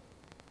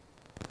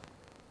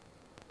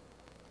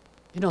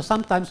 You know,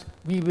 sometimes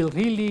we will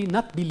really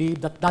not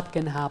believe that that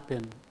can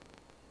happen.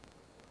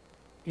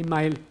 In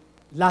my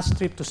last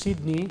trip to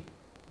Sydney,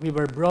 we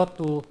were brought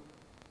to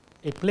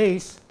a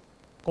place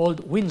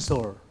called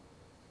Windsor.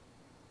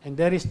 And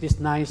there is this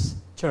nice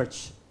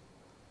church.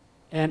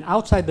 And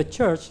outside the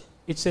church,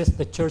 it says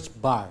the church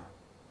bar.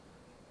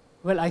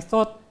 Well, I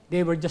thought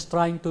they were just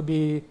trying to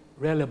be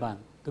relevant,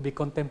 to be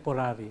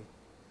contemporary.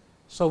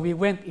 So we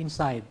went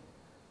inside.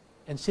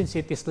 And since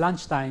it is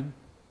lunchtime,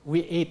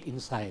 we ate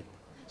inside.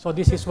 So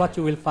this is what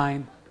you will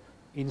find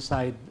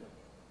inside.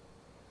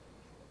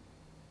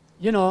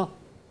 You know,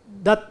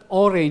 that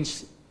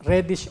orange,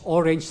 reddish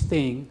orange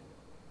thing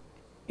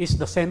is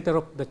the center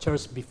of the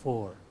church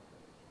before.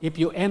 If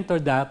you enter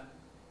that,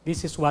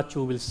 this is what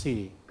you will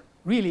see.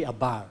 Really a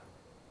bar.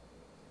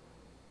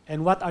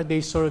 And what are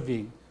they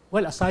serving?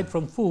 Well, aside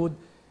from food,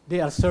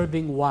 they are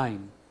serving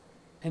wine.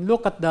 And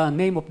look at the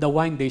name of the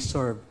wine they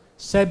serve.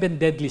 7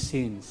 deadly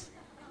sins.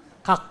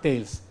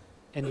 Cocktails.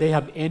 And they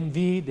have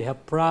envy, they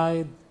have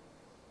pride.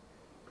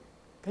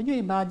 Can you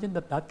imagine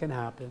that that can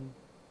happen?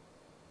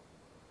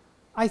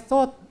 I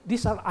thought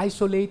these are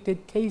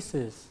isolated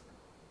cases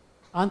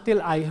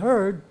until I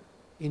heard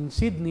in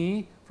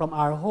Sydney from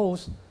our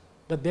host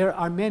that there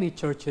are many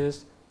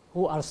churches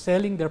who are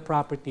selling their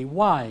property.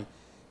 Why?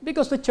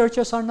 Because the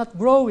churches are not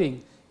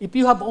growing. If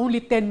you have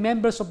only 10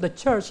 members of the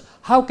church,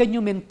 how can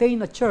you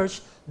maintain a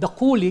church, the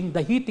cooling,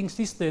 the heating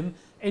system,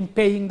 and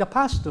paying the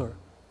pastor?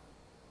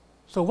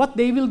 So what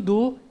they will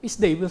do is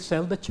they will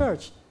sell the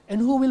church. And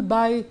who will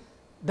buy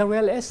the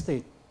real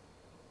estate?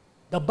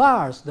 The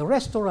bars, the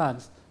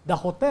restaurants, the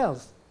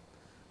hotels.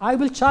 I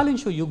will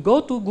challenge you. You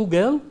go to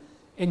Google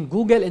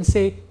and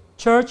say,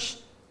 church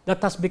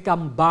that has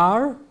become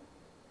bar.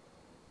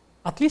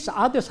 At least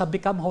others have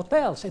become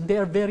hotels and they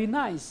are very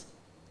nice.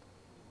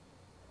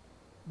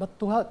 But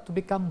to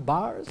become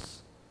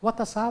bars, what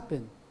has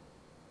happened?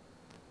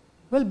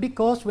 Well,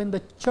 because when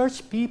the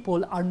church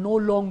people are no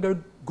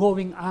longer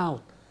going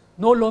out,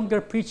 no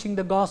longer preaching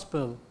the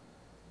gospel,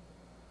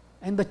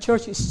 and the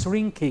church is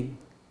shrinking,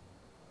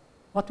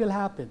 what will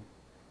happen?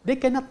 They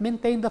cannot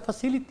maintain the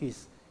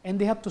facilities, and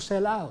they have to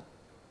sell out.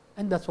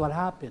 And that's what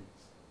happens.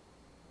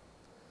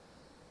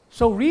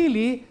 So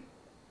really,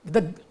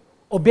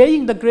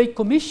 obeying the Great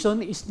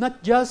Commission is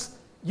not just,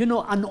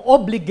 an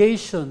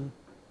obligation.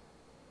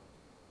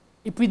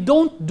 If we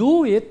don't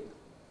do it,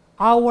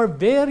 our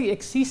very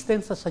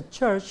existence as a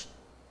church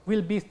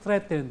will be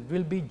threatened,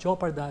 will be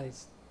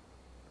jeopardized.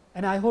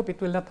 And I hope it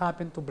will not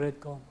happen to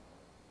Breadcom.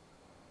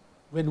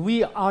 When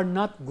we are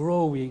not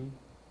growing,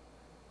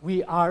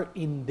 we are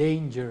in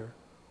danger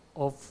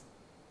of,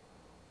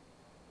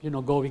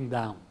 going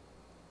down.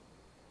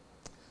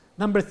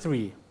 Number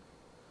 3.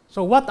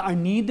 So what are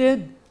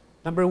needed?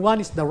 Number 1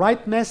 is the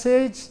right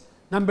message.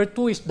 Number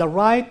 2 is the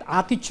right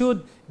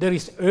attitude. There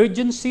is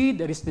urgency,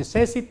 there is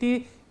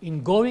necessity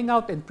in going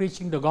out and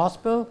preaching the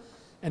gospel.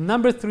 And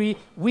number 3,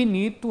 we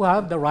need to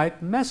have the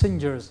right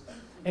messengers.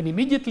 And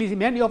immediately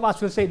many of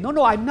us will say,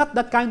 no, I'm not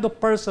that kind of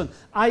person.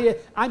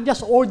 I'm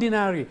just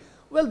ordinary.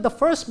 Well, the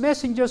first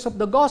messengers of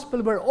the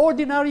gospel were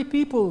ordinary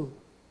people.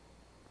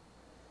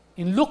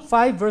 In Luke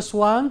 5 verse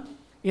 1,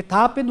 it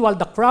happened while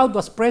the crowd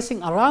was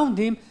pressing around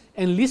him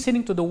and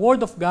listening to the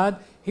word of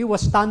God, he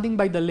was standing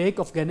by the lake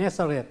of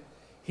Gennesaret.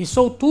 He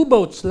saw 2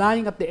 boats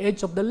lying at the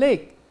edge of the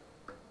lake.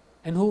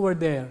 And who were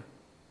there?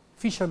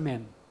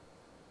 Fishermen,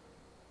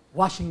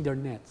 washing their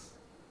nets.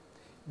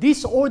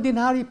 These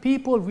ordinary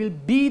people will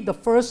be the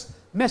first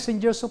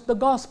messengers of the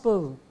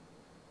gospel.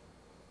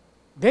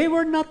 They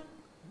were not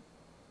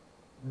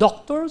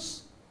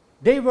doctors.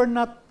 They were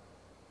not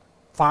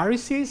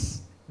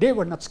Pharisees. They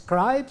were not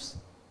scribes.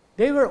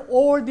 They were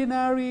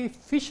ordinary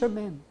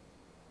fishermen.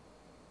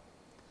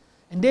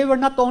 And they were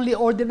not only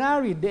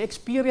ordinary, they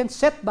experienced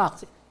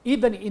setbacks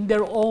even in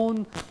their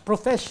own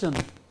profession.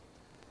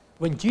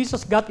 When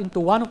Jesus got into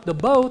one of the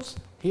boats,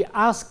 he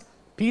asked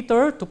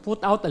Peter to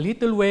put out a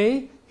little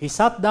way. He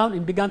sat down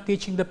and began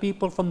teaching the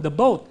people from the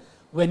boat.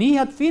 When he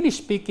had finished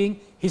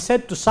speaking, he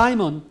said to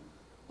Simon,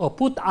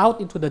 put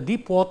out into the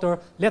deep water,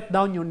 let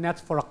down your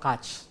nets for a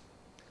catch.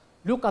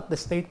 Look at the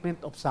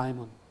statement of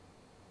Simon.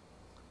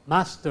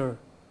 Master,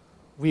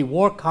 we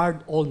worked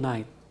hard all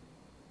night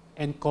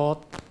and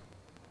caught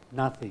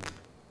nothing.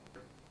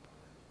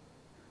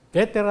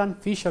 Veteran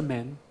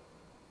fishermen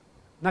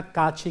not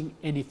catching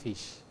any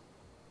fish.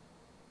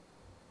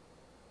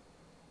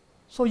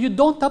 So you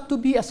don't have to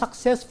be a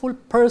successful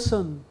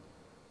person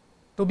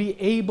to be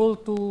able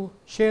to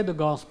share the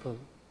gospel.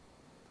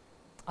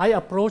 I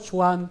approached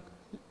one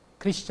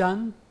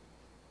Christian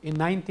in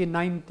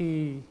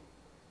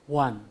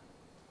 1991.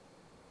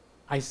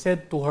 I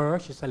said to her,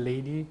 she's a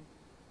lady,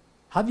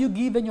 have you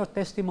given your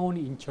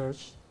testimony in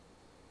church?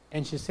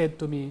 And she said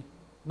to me,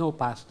 no,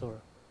 Pastor.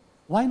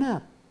 Why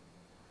not?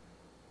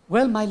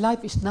 Well, my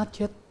life is not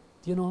yet,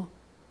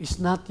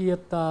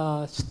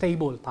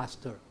 stable,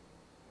 Pastor.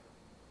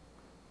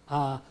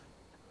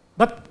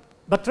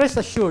 But rest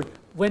assured,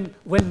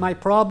 when my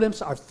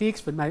problems are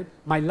fixed, when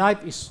my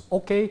life is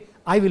okay,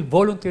 I will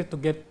volunteer to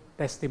get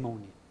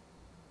testimony.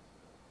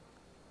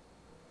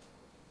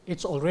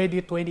 It's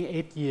already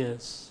 28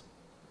 years.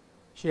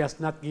 She has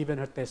not given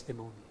her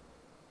testimony.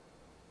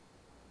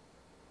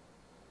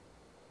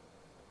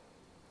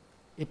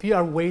 If you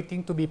are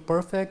waiting to be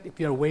perfect, if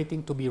you are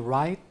waiting to be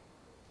right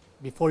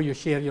before you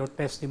share your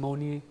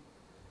testimony,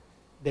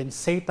 then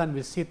Satan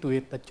will see to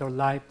it that your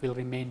life will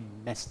remain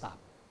messed up.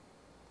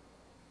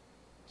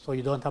 so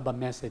you don't have a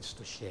message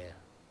to share.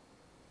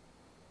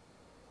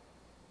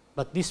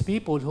 But these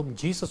people whom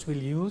Jesus will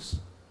use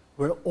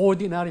were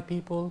ordinary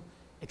people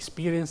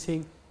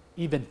experiencing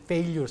even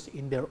failures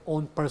in their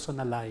own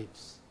personal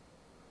lives.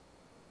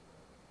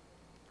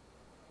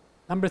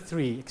 Number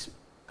 3,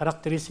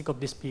 characteristic of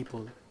these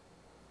people.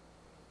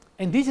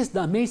 And this is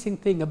the amazing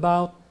thing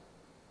about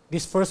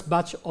this first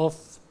batch of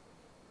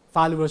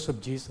followers of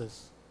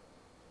Jesus.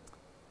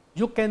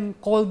 You can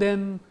call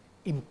them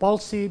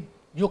impulsive,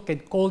 you can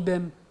call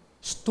them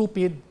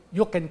stupid,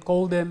 you can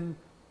call them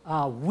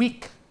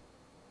weak,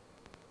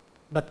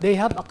 but they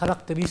have a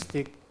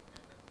characteristic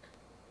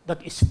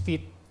that is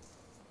fit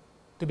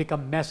to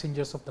become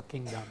messengers of the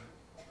kingdom.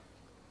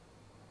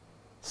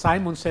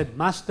 Simon said,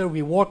 "Master,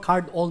 we worked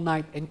hard all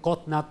night and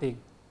caught nothing,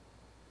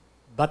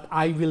 but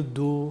I will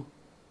do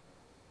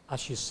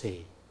as you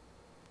say.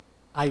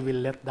 I will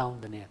let down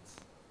the nets."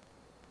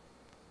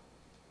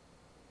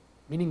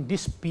 Meaning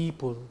these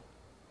people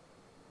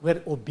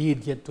were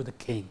obedient to the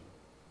king.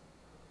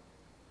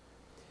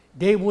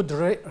 They would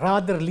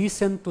rather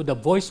listen to the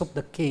voice of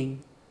the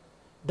king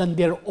than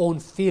their own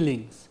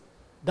feelings,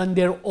 than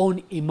their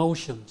own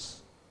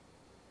emotions.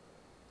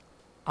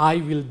 I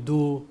will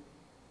do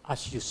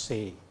as you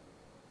say,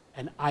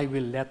 and I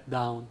will let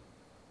down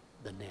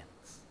the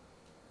nets.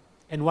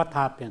 And what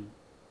happened?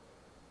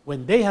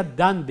 When they had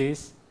done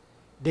this,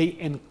 they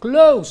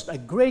enclosed a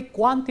great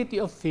quantity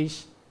of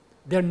fish.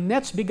 Their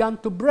nets began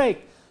to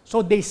break.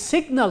 So they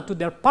signaled to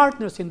their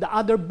partners in the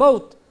other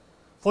boat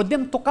for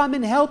them to come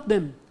and help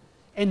them.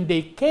 And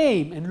they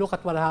came, and look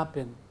at what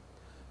happened.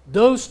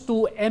 Those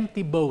 2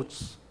 empty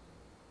boats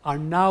are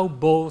now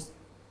both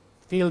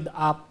filled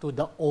up to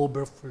the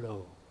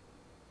overflow.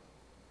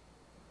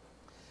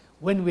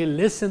 When we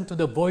listen to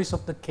the voice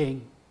of the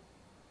King,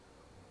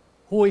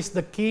 who is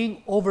the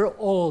King over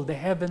all the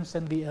heavens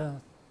and the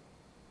earth,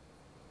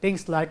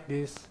 things like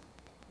this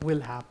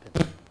will happen.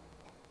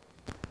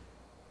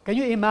 Can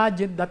you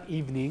imagine that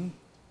evening?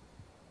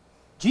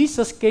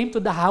 Jesus came to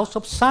the house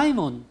of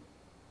Simon,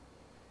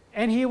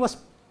 and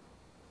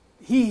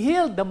he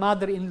healed the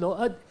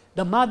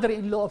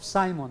mother-in-law of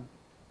Simon.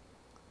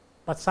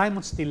 But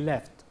Simon still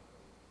left.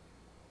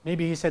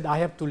 Maybe he said, "I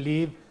have to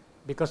leave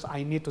because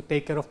I need to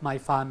take care of my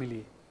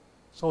family."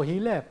 So he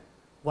left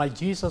while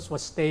Jesus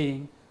was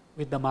staying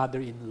with the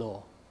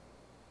mother-in-law.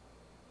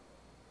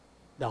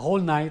 The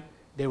whole night,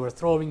 they were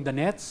throwing the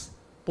nets,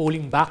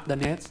 pulling back the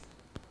nets,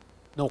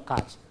 no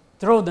catch.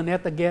 Throw the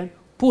net again,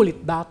 pull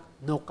it back,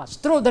 no catch.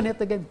 Throw the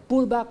net again,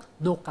 pull back,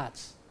 no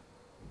catch.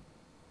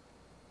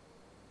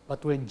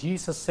 But when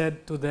Jesus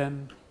said to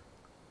them,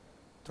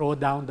 "Throw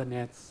down the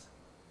nets,"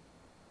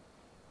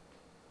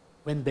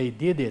 when they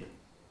did it,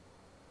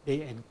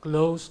 they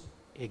enclosed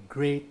a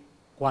great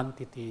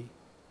quantity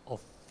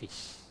of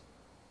fish.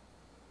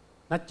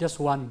 Not just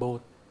one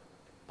boat,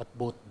 but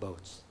both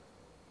boats.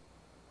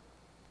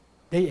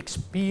 They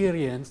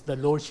experienced the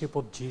lordship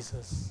of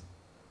Jesus.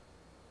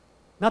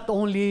 Not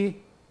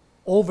only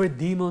over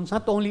demons,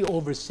 not only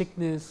over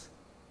sickness,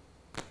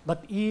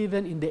 but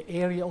even in the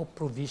area of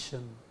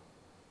provision,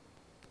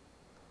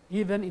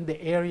 even in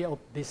the area of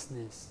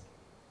business.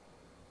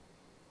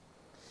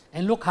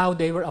 And look how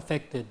they were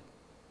affected.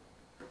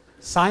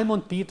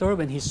 Simon Peter,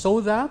 when he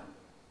saw that,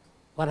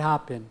 what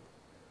happened?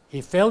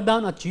 He fell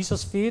down at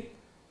Jesus' feet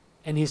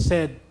and he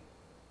said,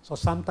 so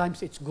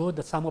sometimes it's good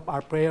that some of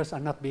our prayers are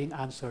not being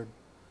answered.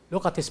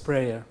 Look at his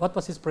prayer. What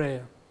was his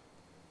prayer?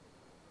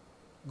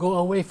 "Go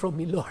away from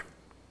me, Lord.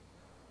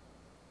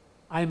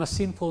 I am a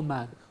sinful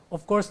man."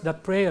 Of course,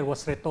 that prayer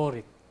was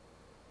rhetoric.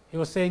 He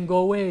was saying, "Go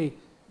away.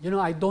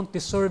 I don't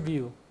deserve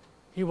you."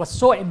 He was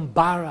so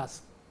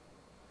embarrassed.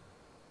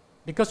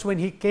 Because when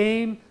he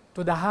came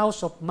to the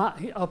house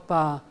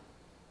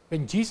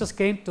when Jesus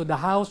came to the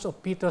house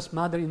of Peter's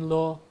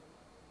mother-in-law,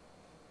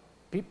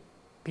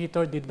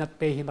 Peter did not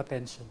pay him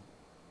attention.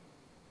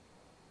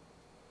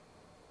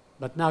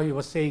 But now he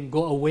was saying,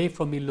 "Go away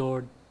from me,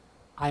 Lord.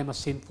 I am a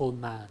sinful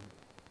man."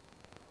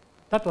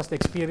 That was the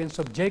experience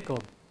of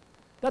Jacob.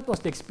 That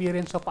was the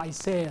experience of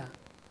Isaiah.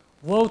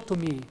 "Woe to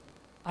me,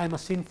 I am a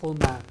sinful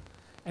man."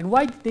 And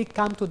why did they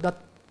come to that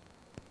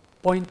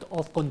point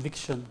of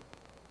conviction?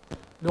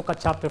 Look at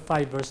chapter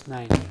 5, verse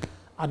 9.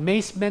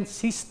 Amazement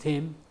seized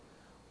him,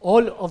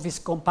 all of his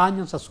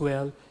companions as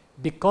well,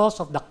 because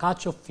of the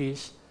catch of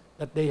fish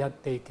that they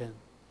had taken.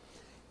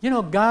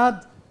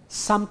 God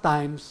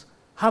sometimes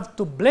have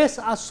to bless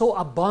us so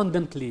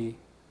abundantly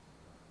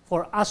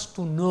for us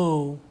to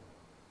know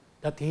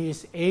that He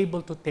is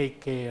able to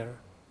take care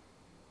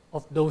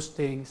of those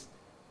things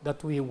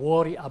that we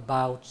worry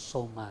about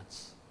so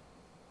much.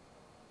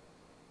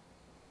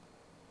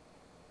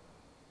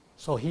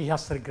 So he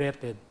has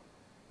regretted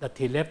that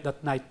he left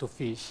that night to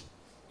fish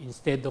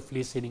instead of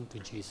listening to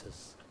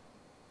Jesus.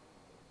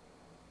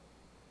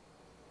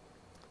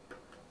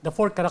 The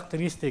fourth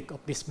characteristic of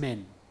these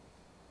men.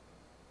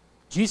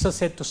 Jesus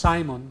said to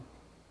Simon,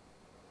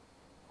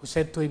 who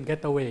said to him,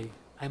 "Get away,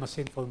 I'm a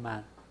sinful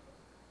man."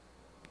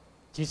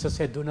 Jesus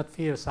said, "Do not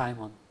fear,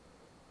 Simon.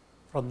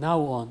 From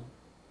now on,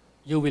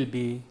 you will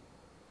be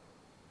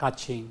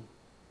catching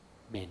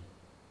men.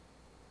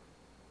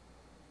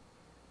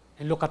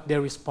 And look at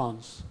their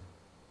response.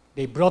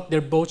 They brought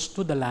their boats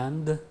to the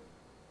land,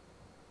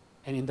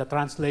 and in the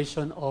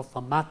translation of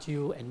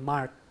Matthew and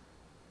Mark,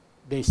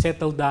 they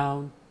settled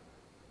down,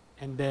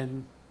 and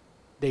then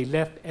they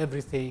left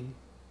everything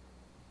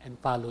and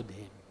followed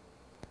him.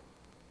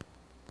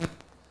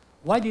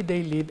 Why did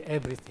they leave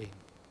everything?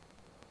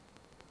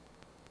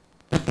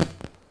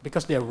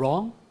 Because they're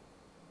wrong?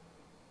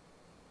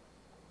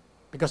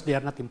 Because they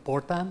are not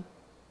important?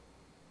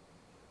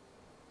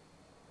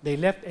 They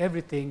left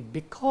everything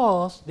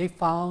because they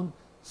found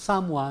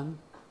someone,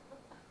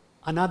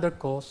 another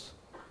cause,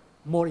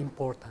 more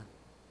important.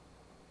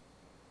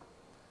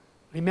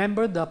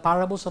 Remember the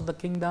parables of the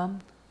kingdom?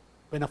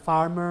 When a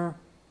farmer,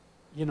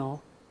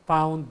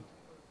 found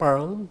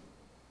pearl,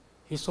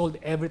 he sold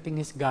everything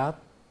he's got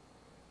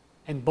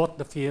and bought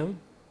the field.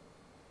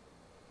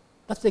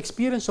 That's the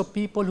experience of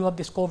people who have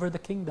discovered the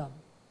kingdom,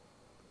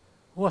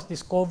 who has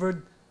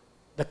discovered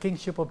the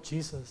kingship of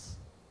Jesus.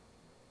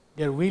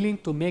 They're willing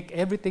to make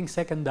everything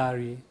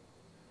secondary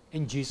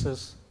and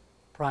Jesus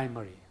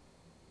primary.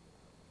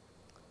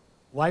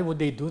 Why would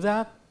they do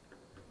that?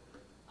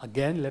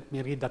 Again, let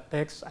me read the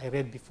text I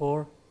read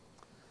before.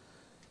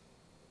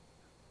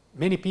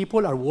 Many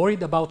people are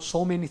worried about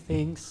so many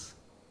things,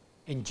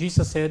 and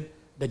Jesus said,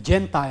 the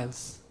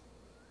Gentiles,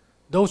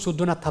 those who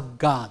do not have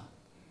God,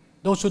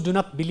 those who do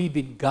not believe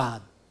in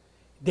God,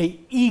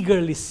 they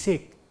eagerly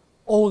seek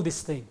all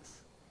these things.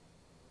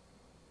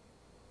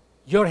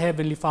 Your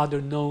Heavenly Father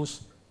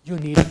knows you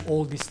need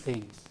all these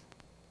things.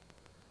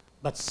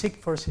 But seek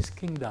first His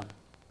kingdom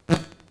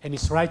and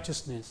His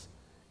righteousness,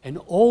 and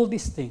all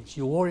these things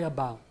you worry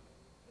about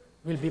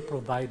will be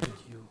provided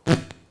you.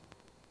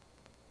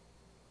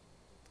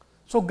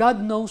 So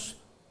God knows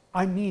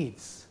our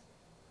needs,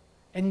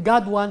 and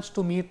God wants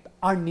to meet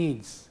our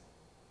needs.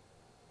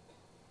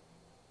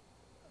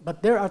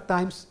 But there are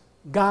times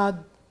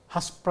God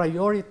has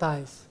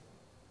prioritized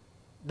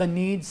the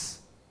needs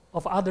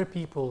of other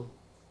people,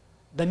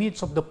 the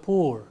needs of the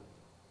poor,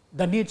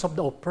 the needs of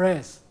the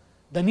oppressed,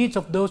 the needs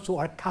of those who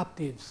are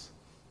captives.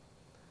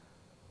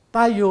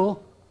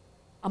 Tayo,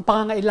 ang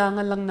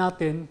pangangailangan lang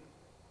natin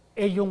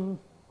yung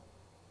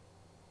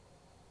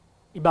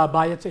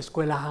ibabayad sa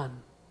eskwelahan,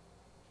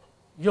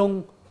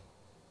 yung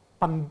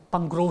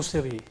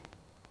pang-grocery.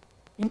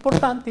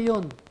 Importante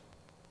yun.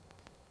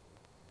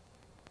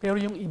 Pero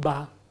yung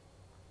iba,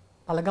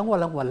 talagang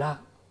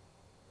walang-wala.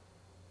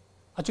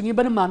 At yung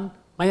iba naman,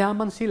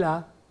 mayaman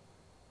sila,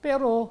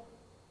 pero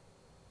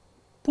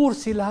poor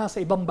sila sa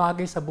ibang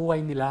bagay sa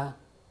buhay nila.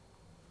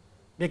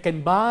 They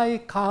can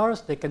buy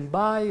cars, they can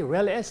buy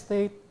real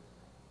estate,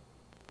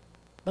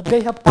 but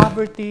they have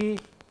poverty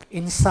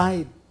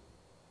inside.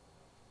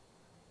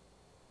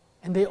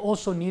 And they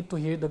also need to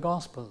hear the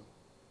gospel.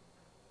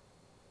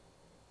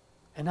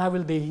 And how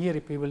will they hear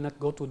if we will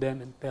not go to them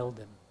and tell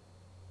them?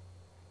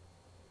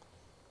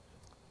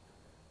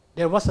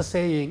 There was a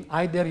saying,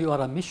 either you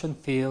are a mission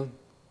field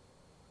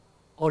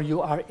or you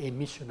are a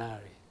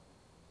missionary.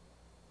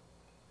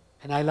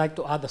 And I like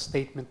to add a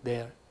statement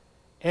there.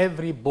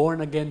 Every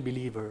born-again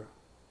believer,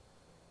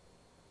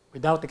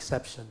 without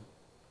exception,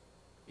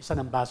 is an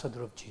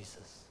ambassador of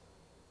Jesus.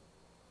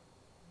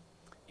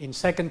 In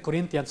 2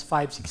 Corinthians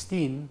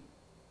 5:16,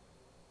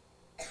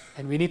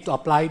 and we need to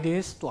apply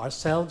this to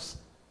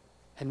ourselves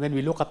and when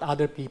we look at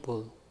other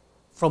people,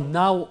 from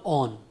now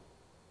on,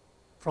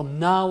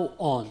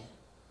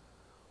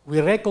 we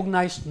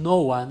recognize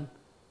no one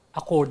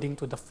according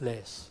to the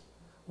flesh.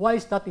 Why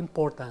is that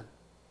important?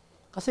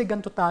 Kasi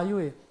ganito tayo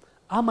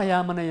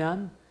mayaman na yan,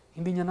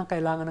 hindi niya na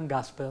kailangan ng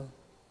gospel.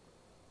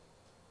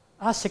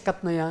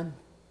 Sikat na yan,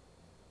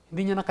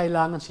 hindi niya na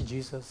kailangan si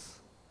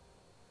Jesus.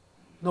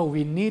 No,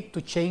 we need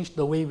to change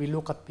the way we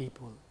look at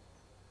people.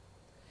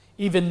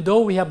 Even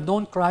though we have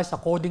known Christ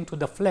according to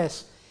the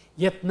flesh,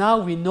 yet now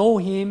we know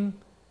Him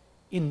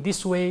in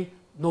this way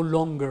no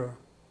longer.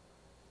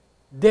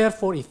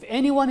 Therefore, if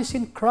anyone is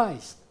in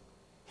Christ,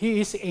 he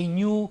is a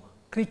new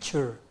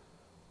creature.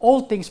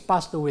 All things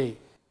passed away.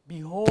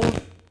 Behold,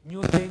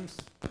 new things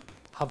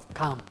have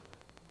come.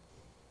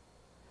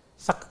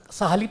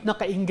 Sa halip na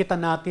kainggitan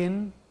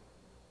natin,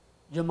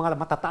 yung mga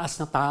matataas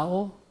na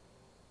tao,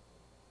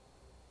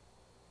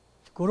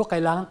 siguro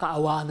kailangan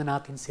kaawaan na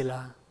natin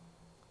sila.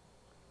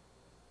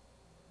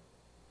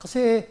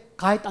 Kasi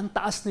kahit ang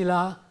taas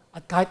nila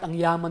at kahit ang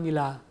yaman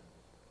nila,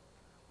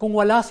 kung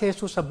wala si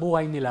Jesus sa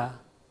buhay nila,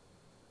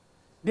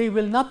 they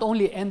will not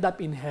only end up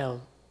in hell,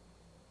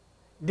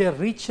 their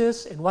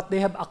riches and what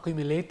they have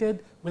accumulated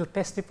will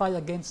testify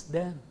against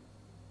them.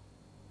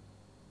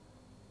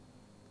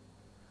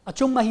 At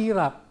yung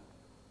mahirap,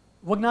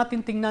 huwag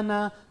natin tingnan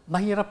na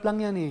mahirap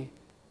lang yan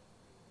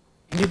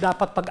Hindi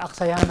dapat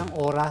pag-aksayahan ng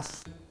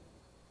oras.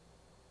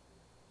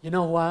 You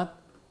know what?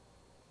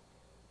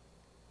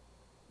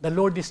 The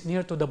Lord is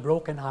near to the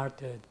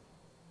brokenhearted.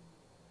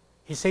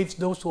 He saves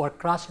those who are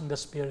crushed in the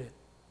spirit.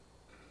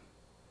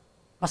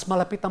 Mas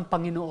malapit ang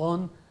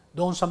Panginoon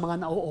doon sa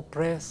mga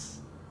na-oppress,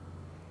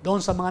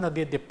 doon sa mga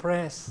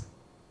na-depress.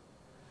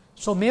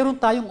 So meron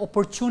tayong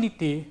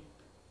opportunity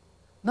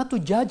Not to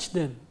judge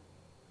them.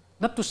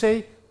 Not to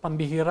say,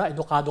 pambihira,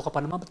 edukado ka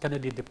pa naman, ba't ka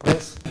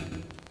nadidepress?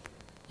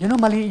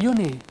 Mali yun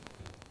eh.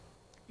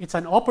 It's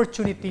an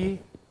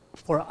opportunity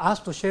for us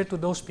to share to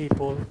those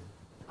people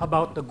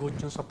about the good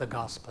news of the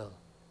gospel.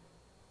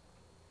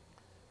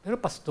 Pero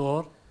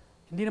pastor,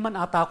 hindi naman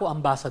ata ako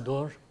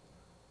ambassador.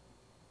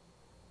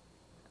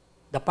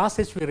 The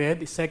passage we read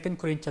is 2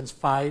 Corinthians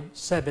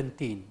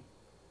 5:17.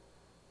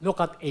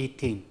 Look at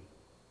 18.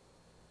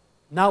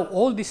 Now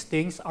all these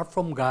things are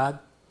from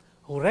God,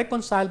 who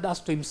reconciled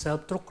us to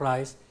himself through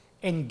Christ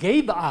and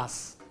gave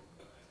us.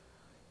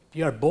 If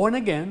you are born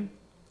again,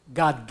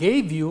 God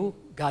gave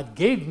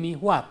me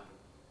what?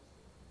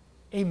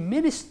 A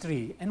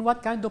ministry. And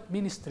what kind of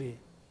ministry?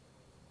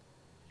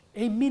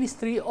 A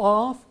ministry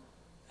of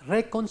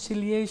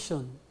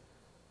reconciliation.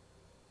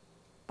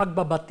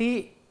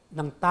 Pagbabati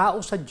ng tao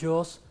sa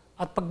Diyos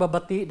at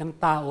pagbabati ng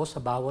tao sa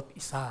bawat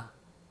isa.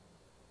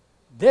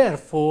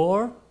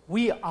 Therefore,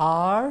 we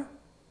are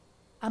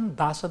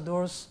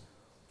ambassadors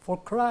for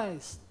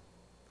Christ.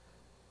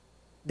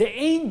 The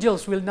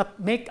angels will not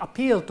make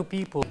appeal to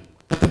people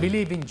to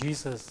believe in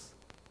Jesus.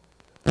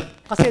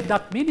 Kasi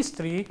that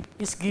ministry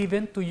is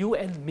given to you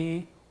and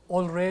me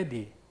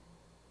already.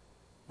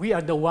 We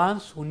are the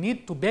ones who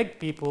need to beg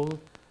people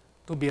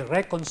to be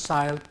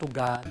reconciled to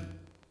God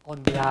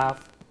on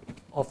behalf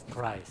of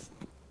Christ.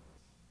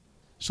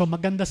 So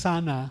maganda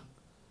sana,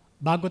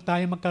 bago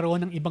tayo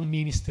magkaroon ng ibang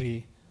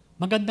ministry,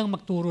 magandang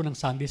magturo ng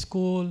Sunday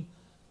School,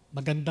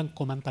 magandang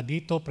kumanta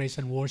dito,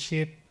 praise and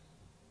worship,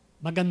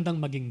 magandang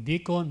maging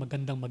deacon,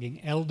 magandang maging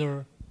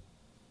elder.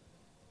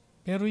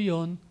 Pero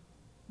yon,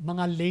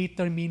 mga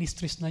later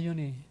ministries na yun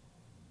eh.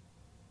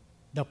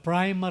 The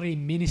primary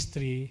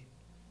ministry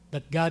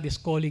that God is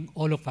calling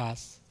all of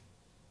us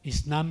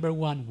is number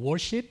 1,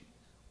 worship.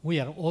 We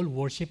are all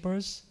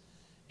worshipers.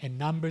 And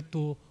number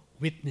 2,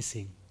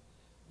 witnessing.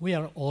 We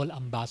are all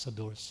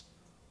ambassadors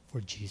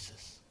for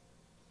Jesus.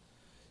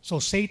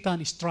 So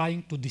Satan is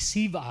trying to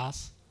deceive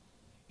us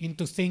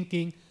into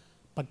thinking,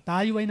 pag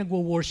tayo ay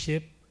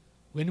nagwo-worship,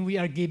 when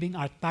we are giving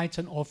our tithes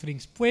and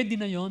offerings, pwede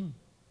na yon.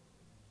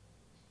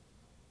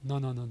 No.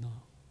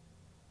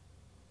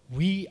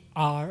 We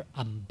are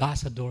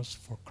ambassadors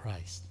for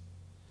Christ.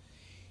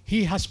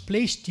 He has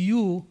placed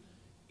you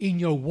in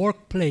your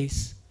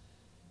workplace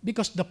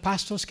because the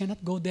pastors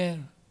cannot go there.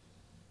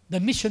 The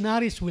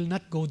missionaries will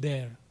not go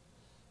there.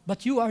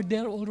 But you are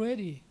there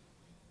already.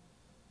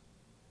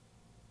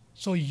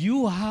 So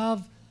you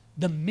have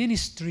the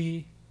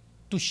ministry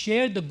to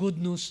share the good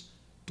news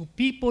to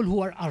people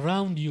who are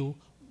around you,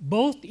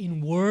 both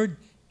in word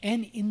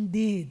and in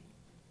deed.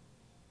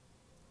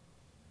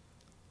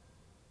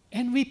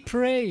 And we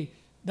pray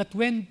that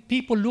when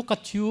people look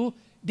at you,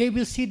 they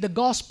will see the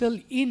gospel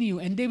in you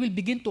and they will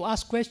begin to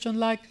ask questions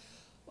like,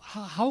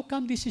 how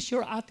come this is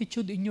your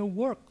attitude in your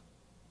work?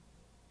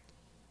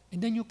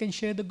 And then you can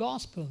share the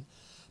gospel.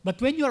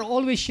 But when you are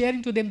always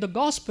sharing to them the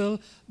gospel,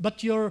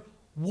 but your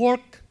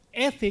work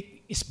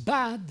ethic is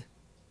bad,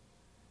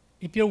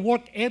 if your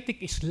work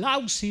ethic is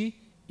lousy,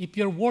 if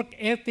your work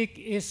ethic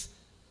is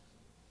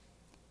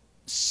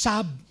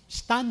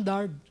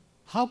substandard,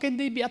 how can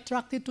they be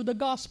attracted to the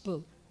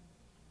gospel?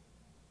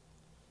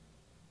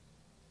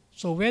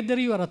 So whether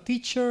you are a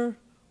teacher,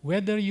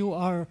 whether you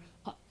are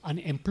an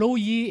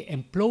employee,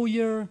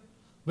 employer,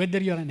 whether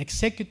you are an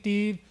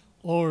executive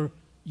or,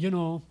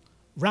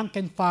 rank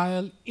and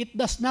file, it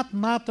does not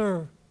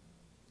matter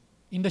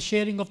in the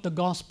sharing of the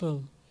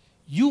gospel.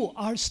 You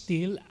are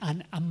still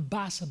an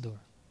ambassador.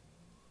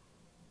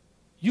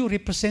 You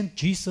represent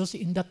Jesus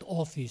in that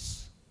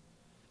office.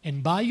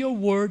 And by your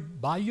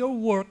word, by your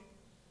work,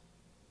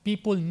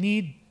 people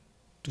need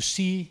to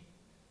see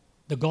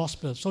the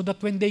gospel so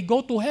that when they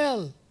go to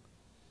hell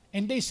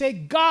and they say,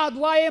 God,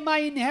 why am I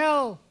in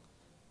hell?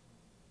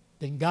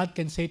 Then God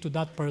can say to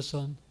that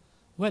person,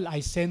 well, I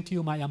sent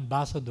you my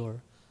ambassador,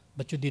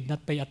 but you did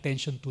not pay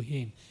attention to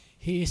him.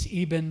 He is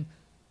even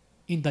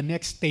in the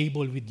next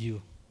table with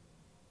you.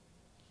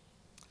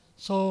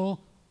 So,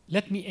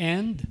 let me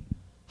end.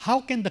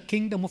 How can the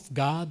kingdom of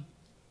God,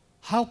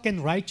 how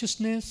can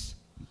righteousness,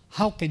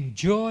 how can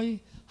joy,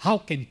 how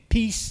can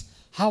peace,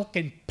 how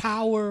can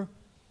power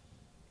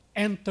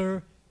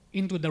enter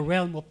into the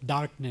realm of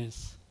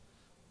darkness?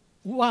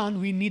 One,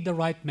 we need the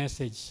right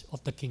message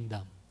of the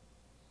kingdom.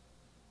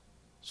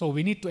 So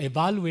we need to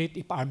evaluate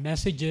if our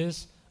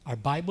messages are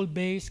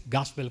Bible-based,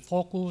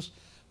 gospel-focused,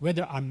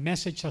 whether our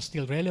messages are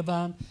still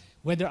relevant,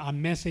 whether our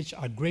messages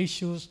are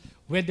gracious,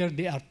 whether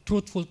they are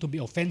truthful to be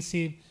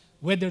offensive,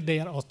 whether they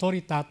are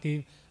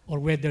authoritative, or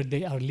whether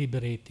they are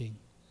liberating.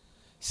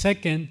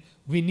 Second,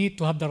 we need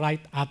to have the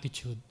right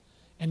attitude.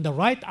 And the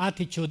right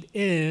attitude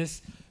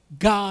is,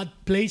 God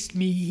placed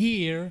me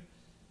here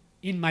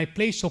in my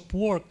place of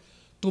work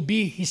to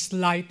be His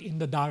light in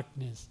the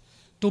darkness,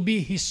 to be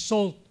His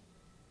salt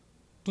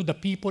to the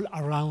people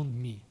around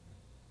me.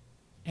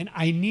 And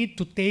I need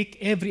to take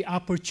every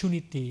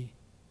opportunity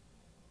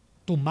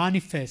to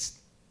manifest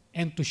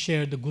and to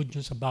share the good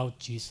news about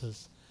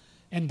Jesus.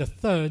 And the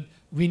third,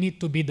 we need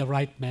to be the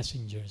right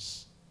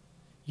messengers.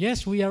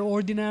 Yes, we are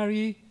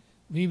ordinary.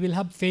 We will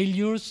have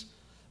failures.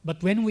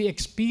 But when we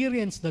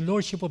experience the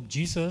Lordship of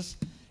Jesus,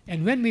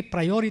 and when we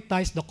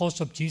prioritize the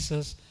cause of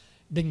Jesus,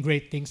 then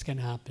great things can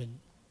happen.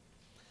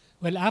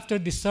 Well, after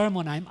this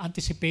sermon, I'm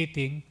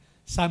anticipating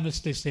some will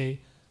still say,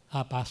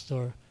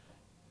 Pastor,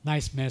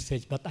 nice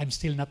message, but I'm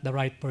still not the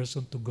right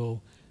person to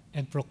go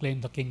and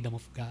proclaim the kingdom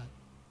of God.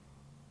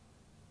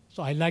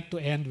 So I like to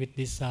end with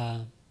these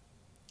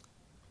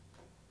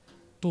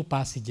two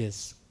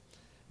passages.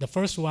 The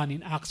first one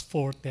in Acts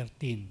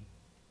 4:13.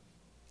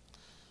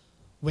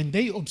 When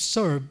they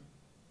observed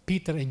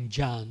Peter and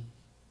John,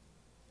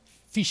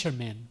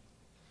 fishermen,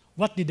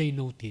 what did they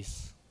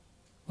notice?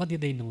 What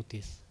did they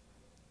notice?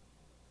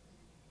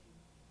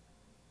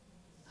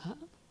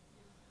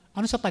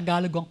 Ano sa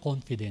Tagalog ang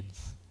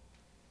confidence?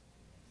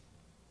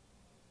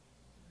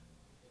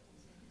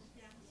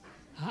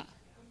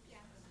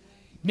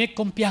 May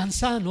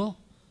kumpiyansa, no?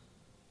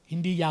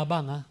 Hindi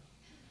yabang, ha?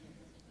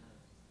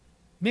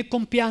 May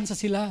kumpiyansa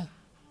sila.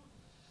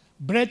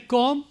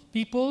 Breadcom,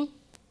 people,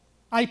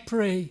 I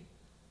pray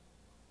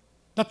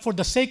that for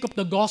the sake of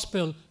the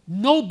gospel,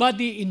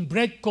 nobody in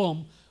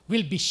Breadcom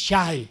will be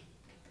shy.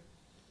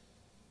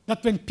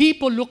 That when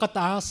people look at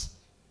us,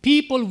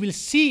 people will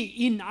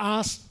see in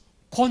us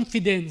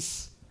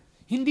confidence.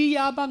 Hindi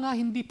yabang, ha?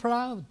 Hindi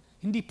proud.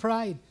 Hindi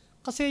pride.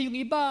 Kasi yung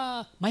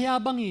iba,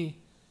 mayabang eh.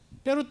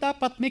 Pero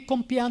dapat may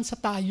kumpiyansa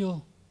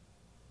tayo.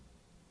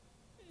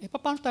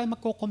 Paano tayo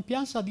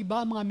magkukumpiyansa? Di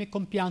ba mga may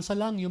kumpiyansa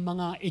lang yung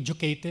mga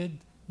educated?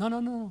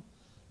 No.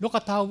 Look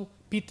at how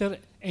Peter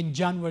and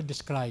John were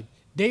described.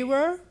 They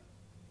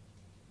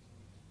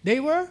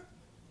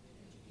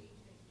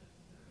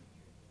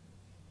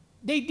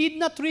did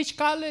not reach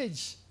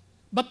college.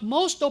 But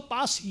most of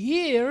us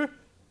here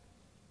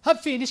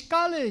have finished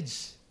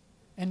college.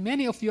 And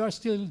many of you are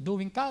still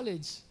doing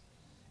college.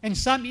 And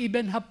some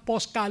even have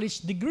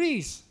post-college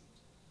degrees.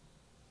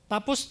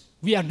 Tapos,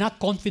 we are not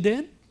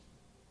confident.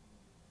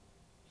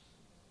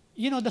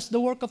 You know, that's the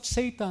work of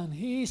Satan.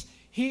 He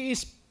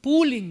is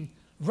pulling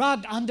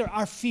rug under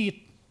our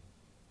feet.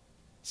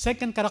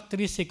 Second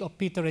characteristic of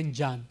Peter and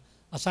John,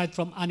 aside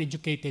from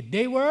uneducated,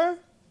 they were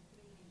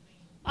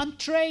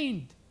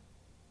untrained.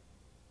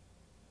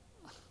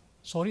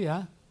 Sorry,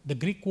 the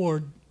Greek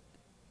word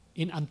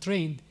in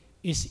untrained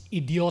is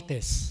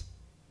idiotes.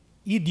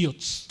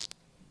 Idiots.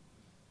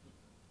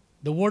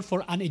 The word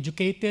for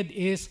uneducated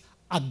is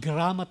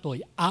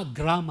agrammatoi,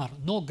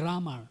 no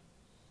grammar.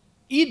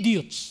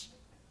 Idiots.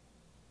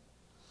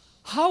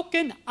 How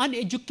can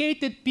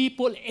uneducated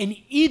people and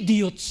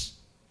idiots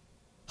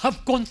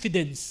have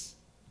confidence?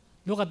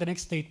 Look at the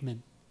next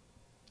statement.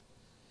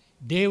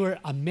 They were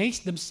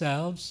amazed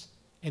themselves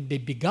and they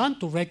began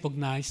to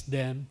recognize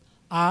them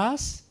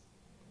as,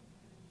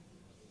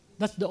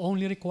 that's the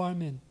only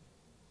requirement,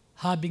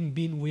 having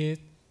been with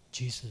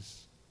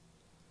Jesus.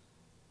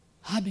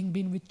 Having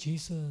been with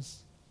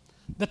Jesus.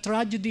 The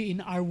tragedy in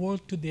our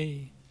world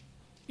today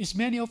is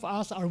many of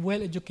us are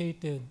well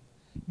educated.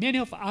 Many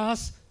of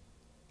us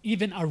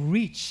even are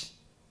rich.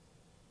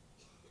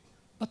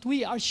 But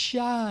we are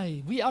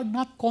shy. We are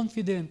not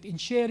confident in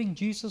sharing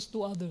Jesus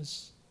to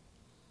others.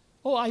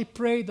 Oh, I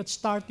pray that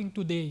starting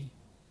today,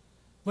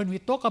 when we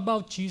talk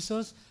about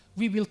Jesus,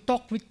 we will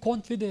talk with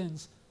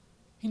confidence.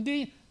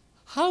 Hindi,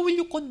 how will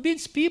you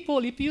convince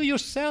people if you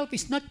yourself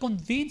is not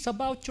convinced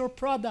about your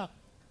product?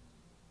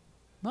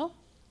 No?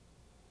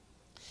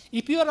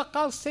 If you are a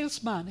car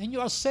salesman and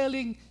you are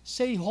selling,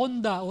 say,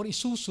 Honda or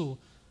Isuzu,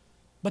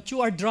 but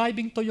you are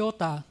driving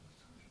Toyota,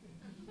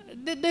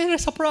 there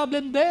is a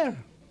problem there.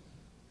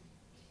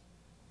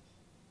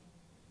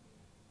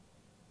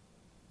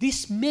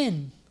 These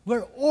men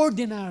were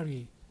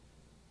ordinary.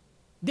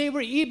 They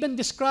were even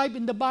described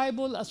in the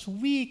Bible as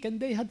weak and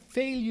they had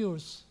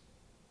failures.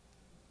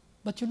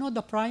 But you know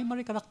the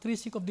primary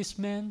characteristic of these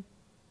men?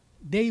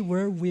 They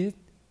were with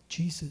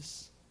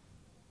Jesus.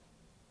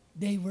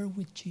 They were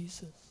with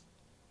Jesus.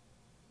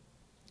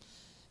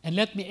 And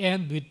let me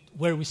end with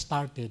where we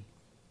started.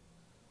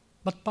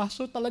 But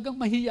Pastor, talagang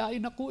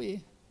mahiyain ako eh.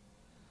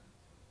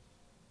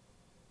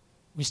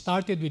 We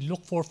started with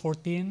Luke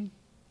 4:14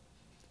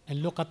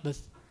 and look at the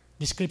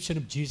description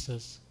of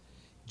Jesus.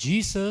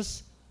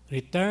 Jesus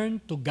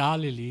returned to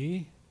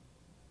Galilee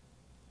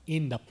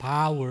in the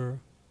power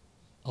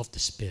of the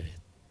Spirit.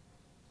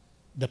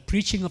 The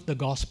preaching of the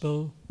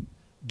gospel,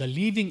 the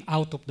living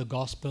out of the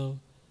gospel,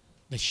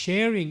 the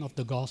sharing of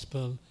the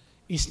gospel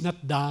is not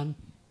done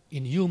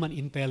in human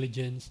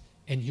intelligence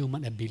and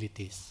human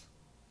abilities.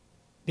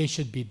 They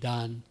should be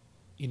done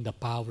in the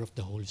power of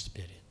the Holy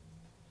Spirit.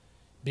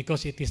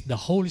 Because it is the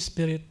Holy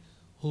Spirit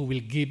who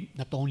will give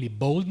not only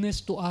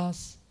boldness to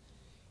us,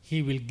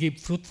 He will give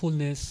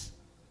fruitfulness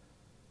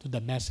to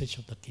the message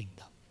of the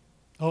kingdom.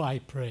 Oh, I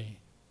pray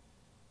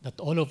that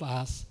all of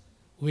us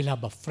will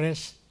have a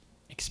fresh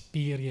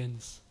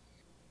experience,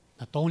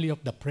 not only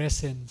of the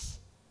presence,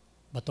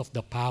 but of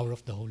the power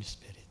of the Holy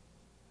Spirit.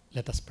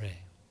 Let us pray.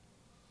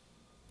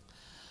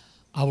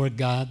 Our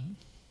God,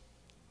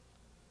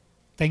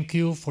 thank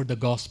you for the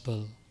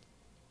gospel.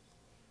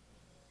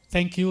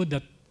 Thank you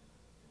that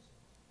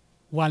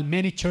while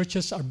many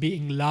churches are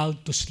being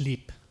lulled to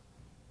sleep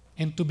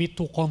and to be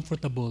too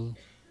comfortable,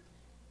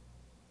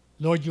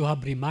 Lord, you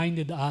have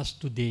reminded us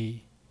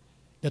today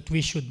that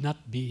we should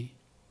not be,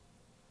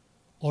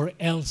 or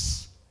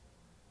else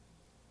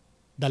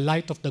the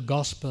light of the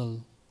gospel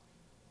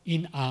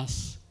in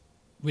us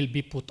will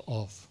be put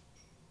off.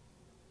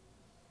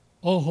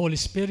 O Holy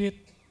Spirit,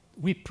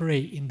 we pray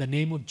in the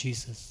name of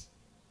Jesus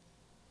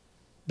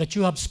that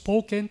you have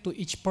spoken to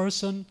each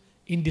person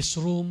in this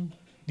room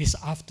this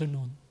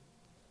afternoon,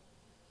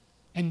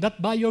 and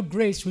that by your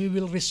grace we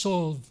will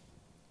resolve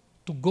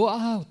to go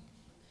out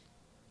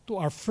to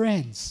our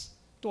friends,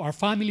 to our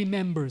family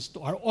members,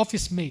 to our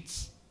office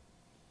mates,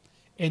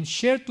 and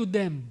share to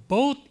them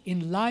both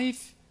in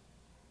life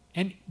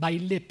and by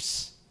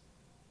lips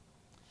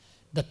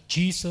that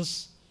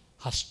Jesus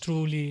has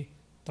truly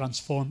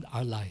transformed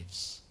our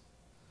lives.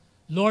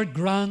 Lord,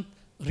 grant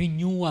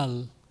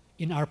renewal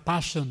in our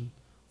passion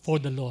for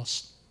the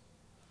lost.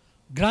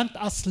 Grant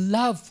us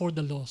love for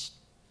the lost.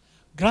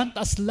 Grant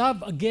us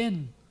love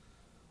again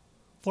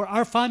for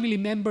our family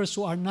members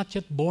who are not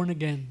yet born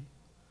again.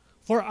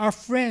 For our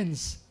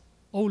friends,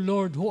 O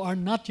Lord, who are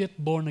not yet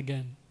born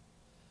again.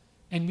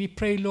 And we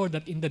pray, Lord,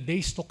 that in the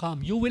days to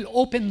come, you will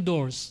open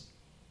doors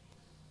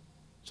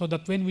so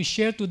that when we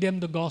share to them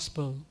the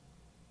gospel,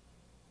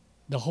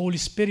 the Holy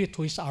Spirit,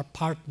 who is our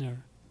partner,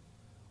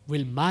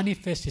 will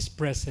manifest His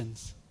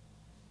presence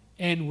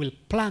and will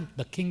plant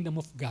the kingdom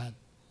of God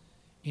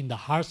in the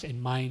hearts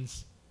and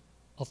minds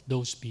of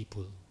those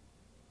people.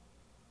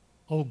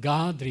 O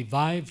God,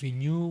 revive,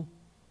 renew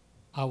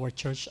our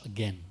church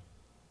again.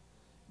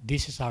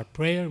 This is our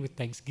prayer with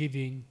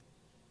thanksgiving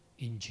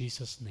in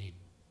Jesus' name.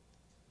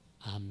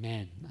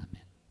 Amen.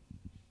 Amen.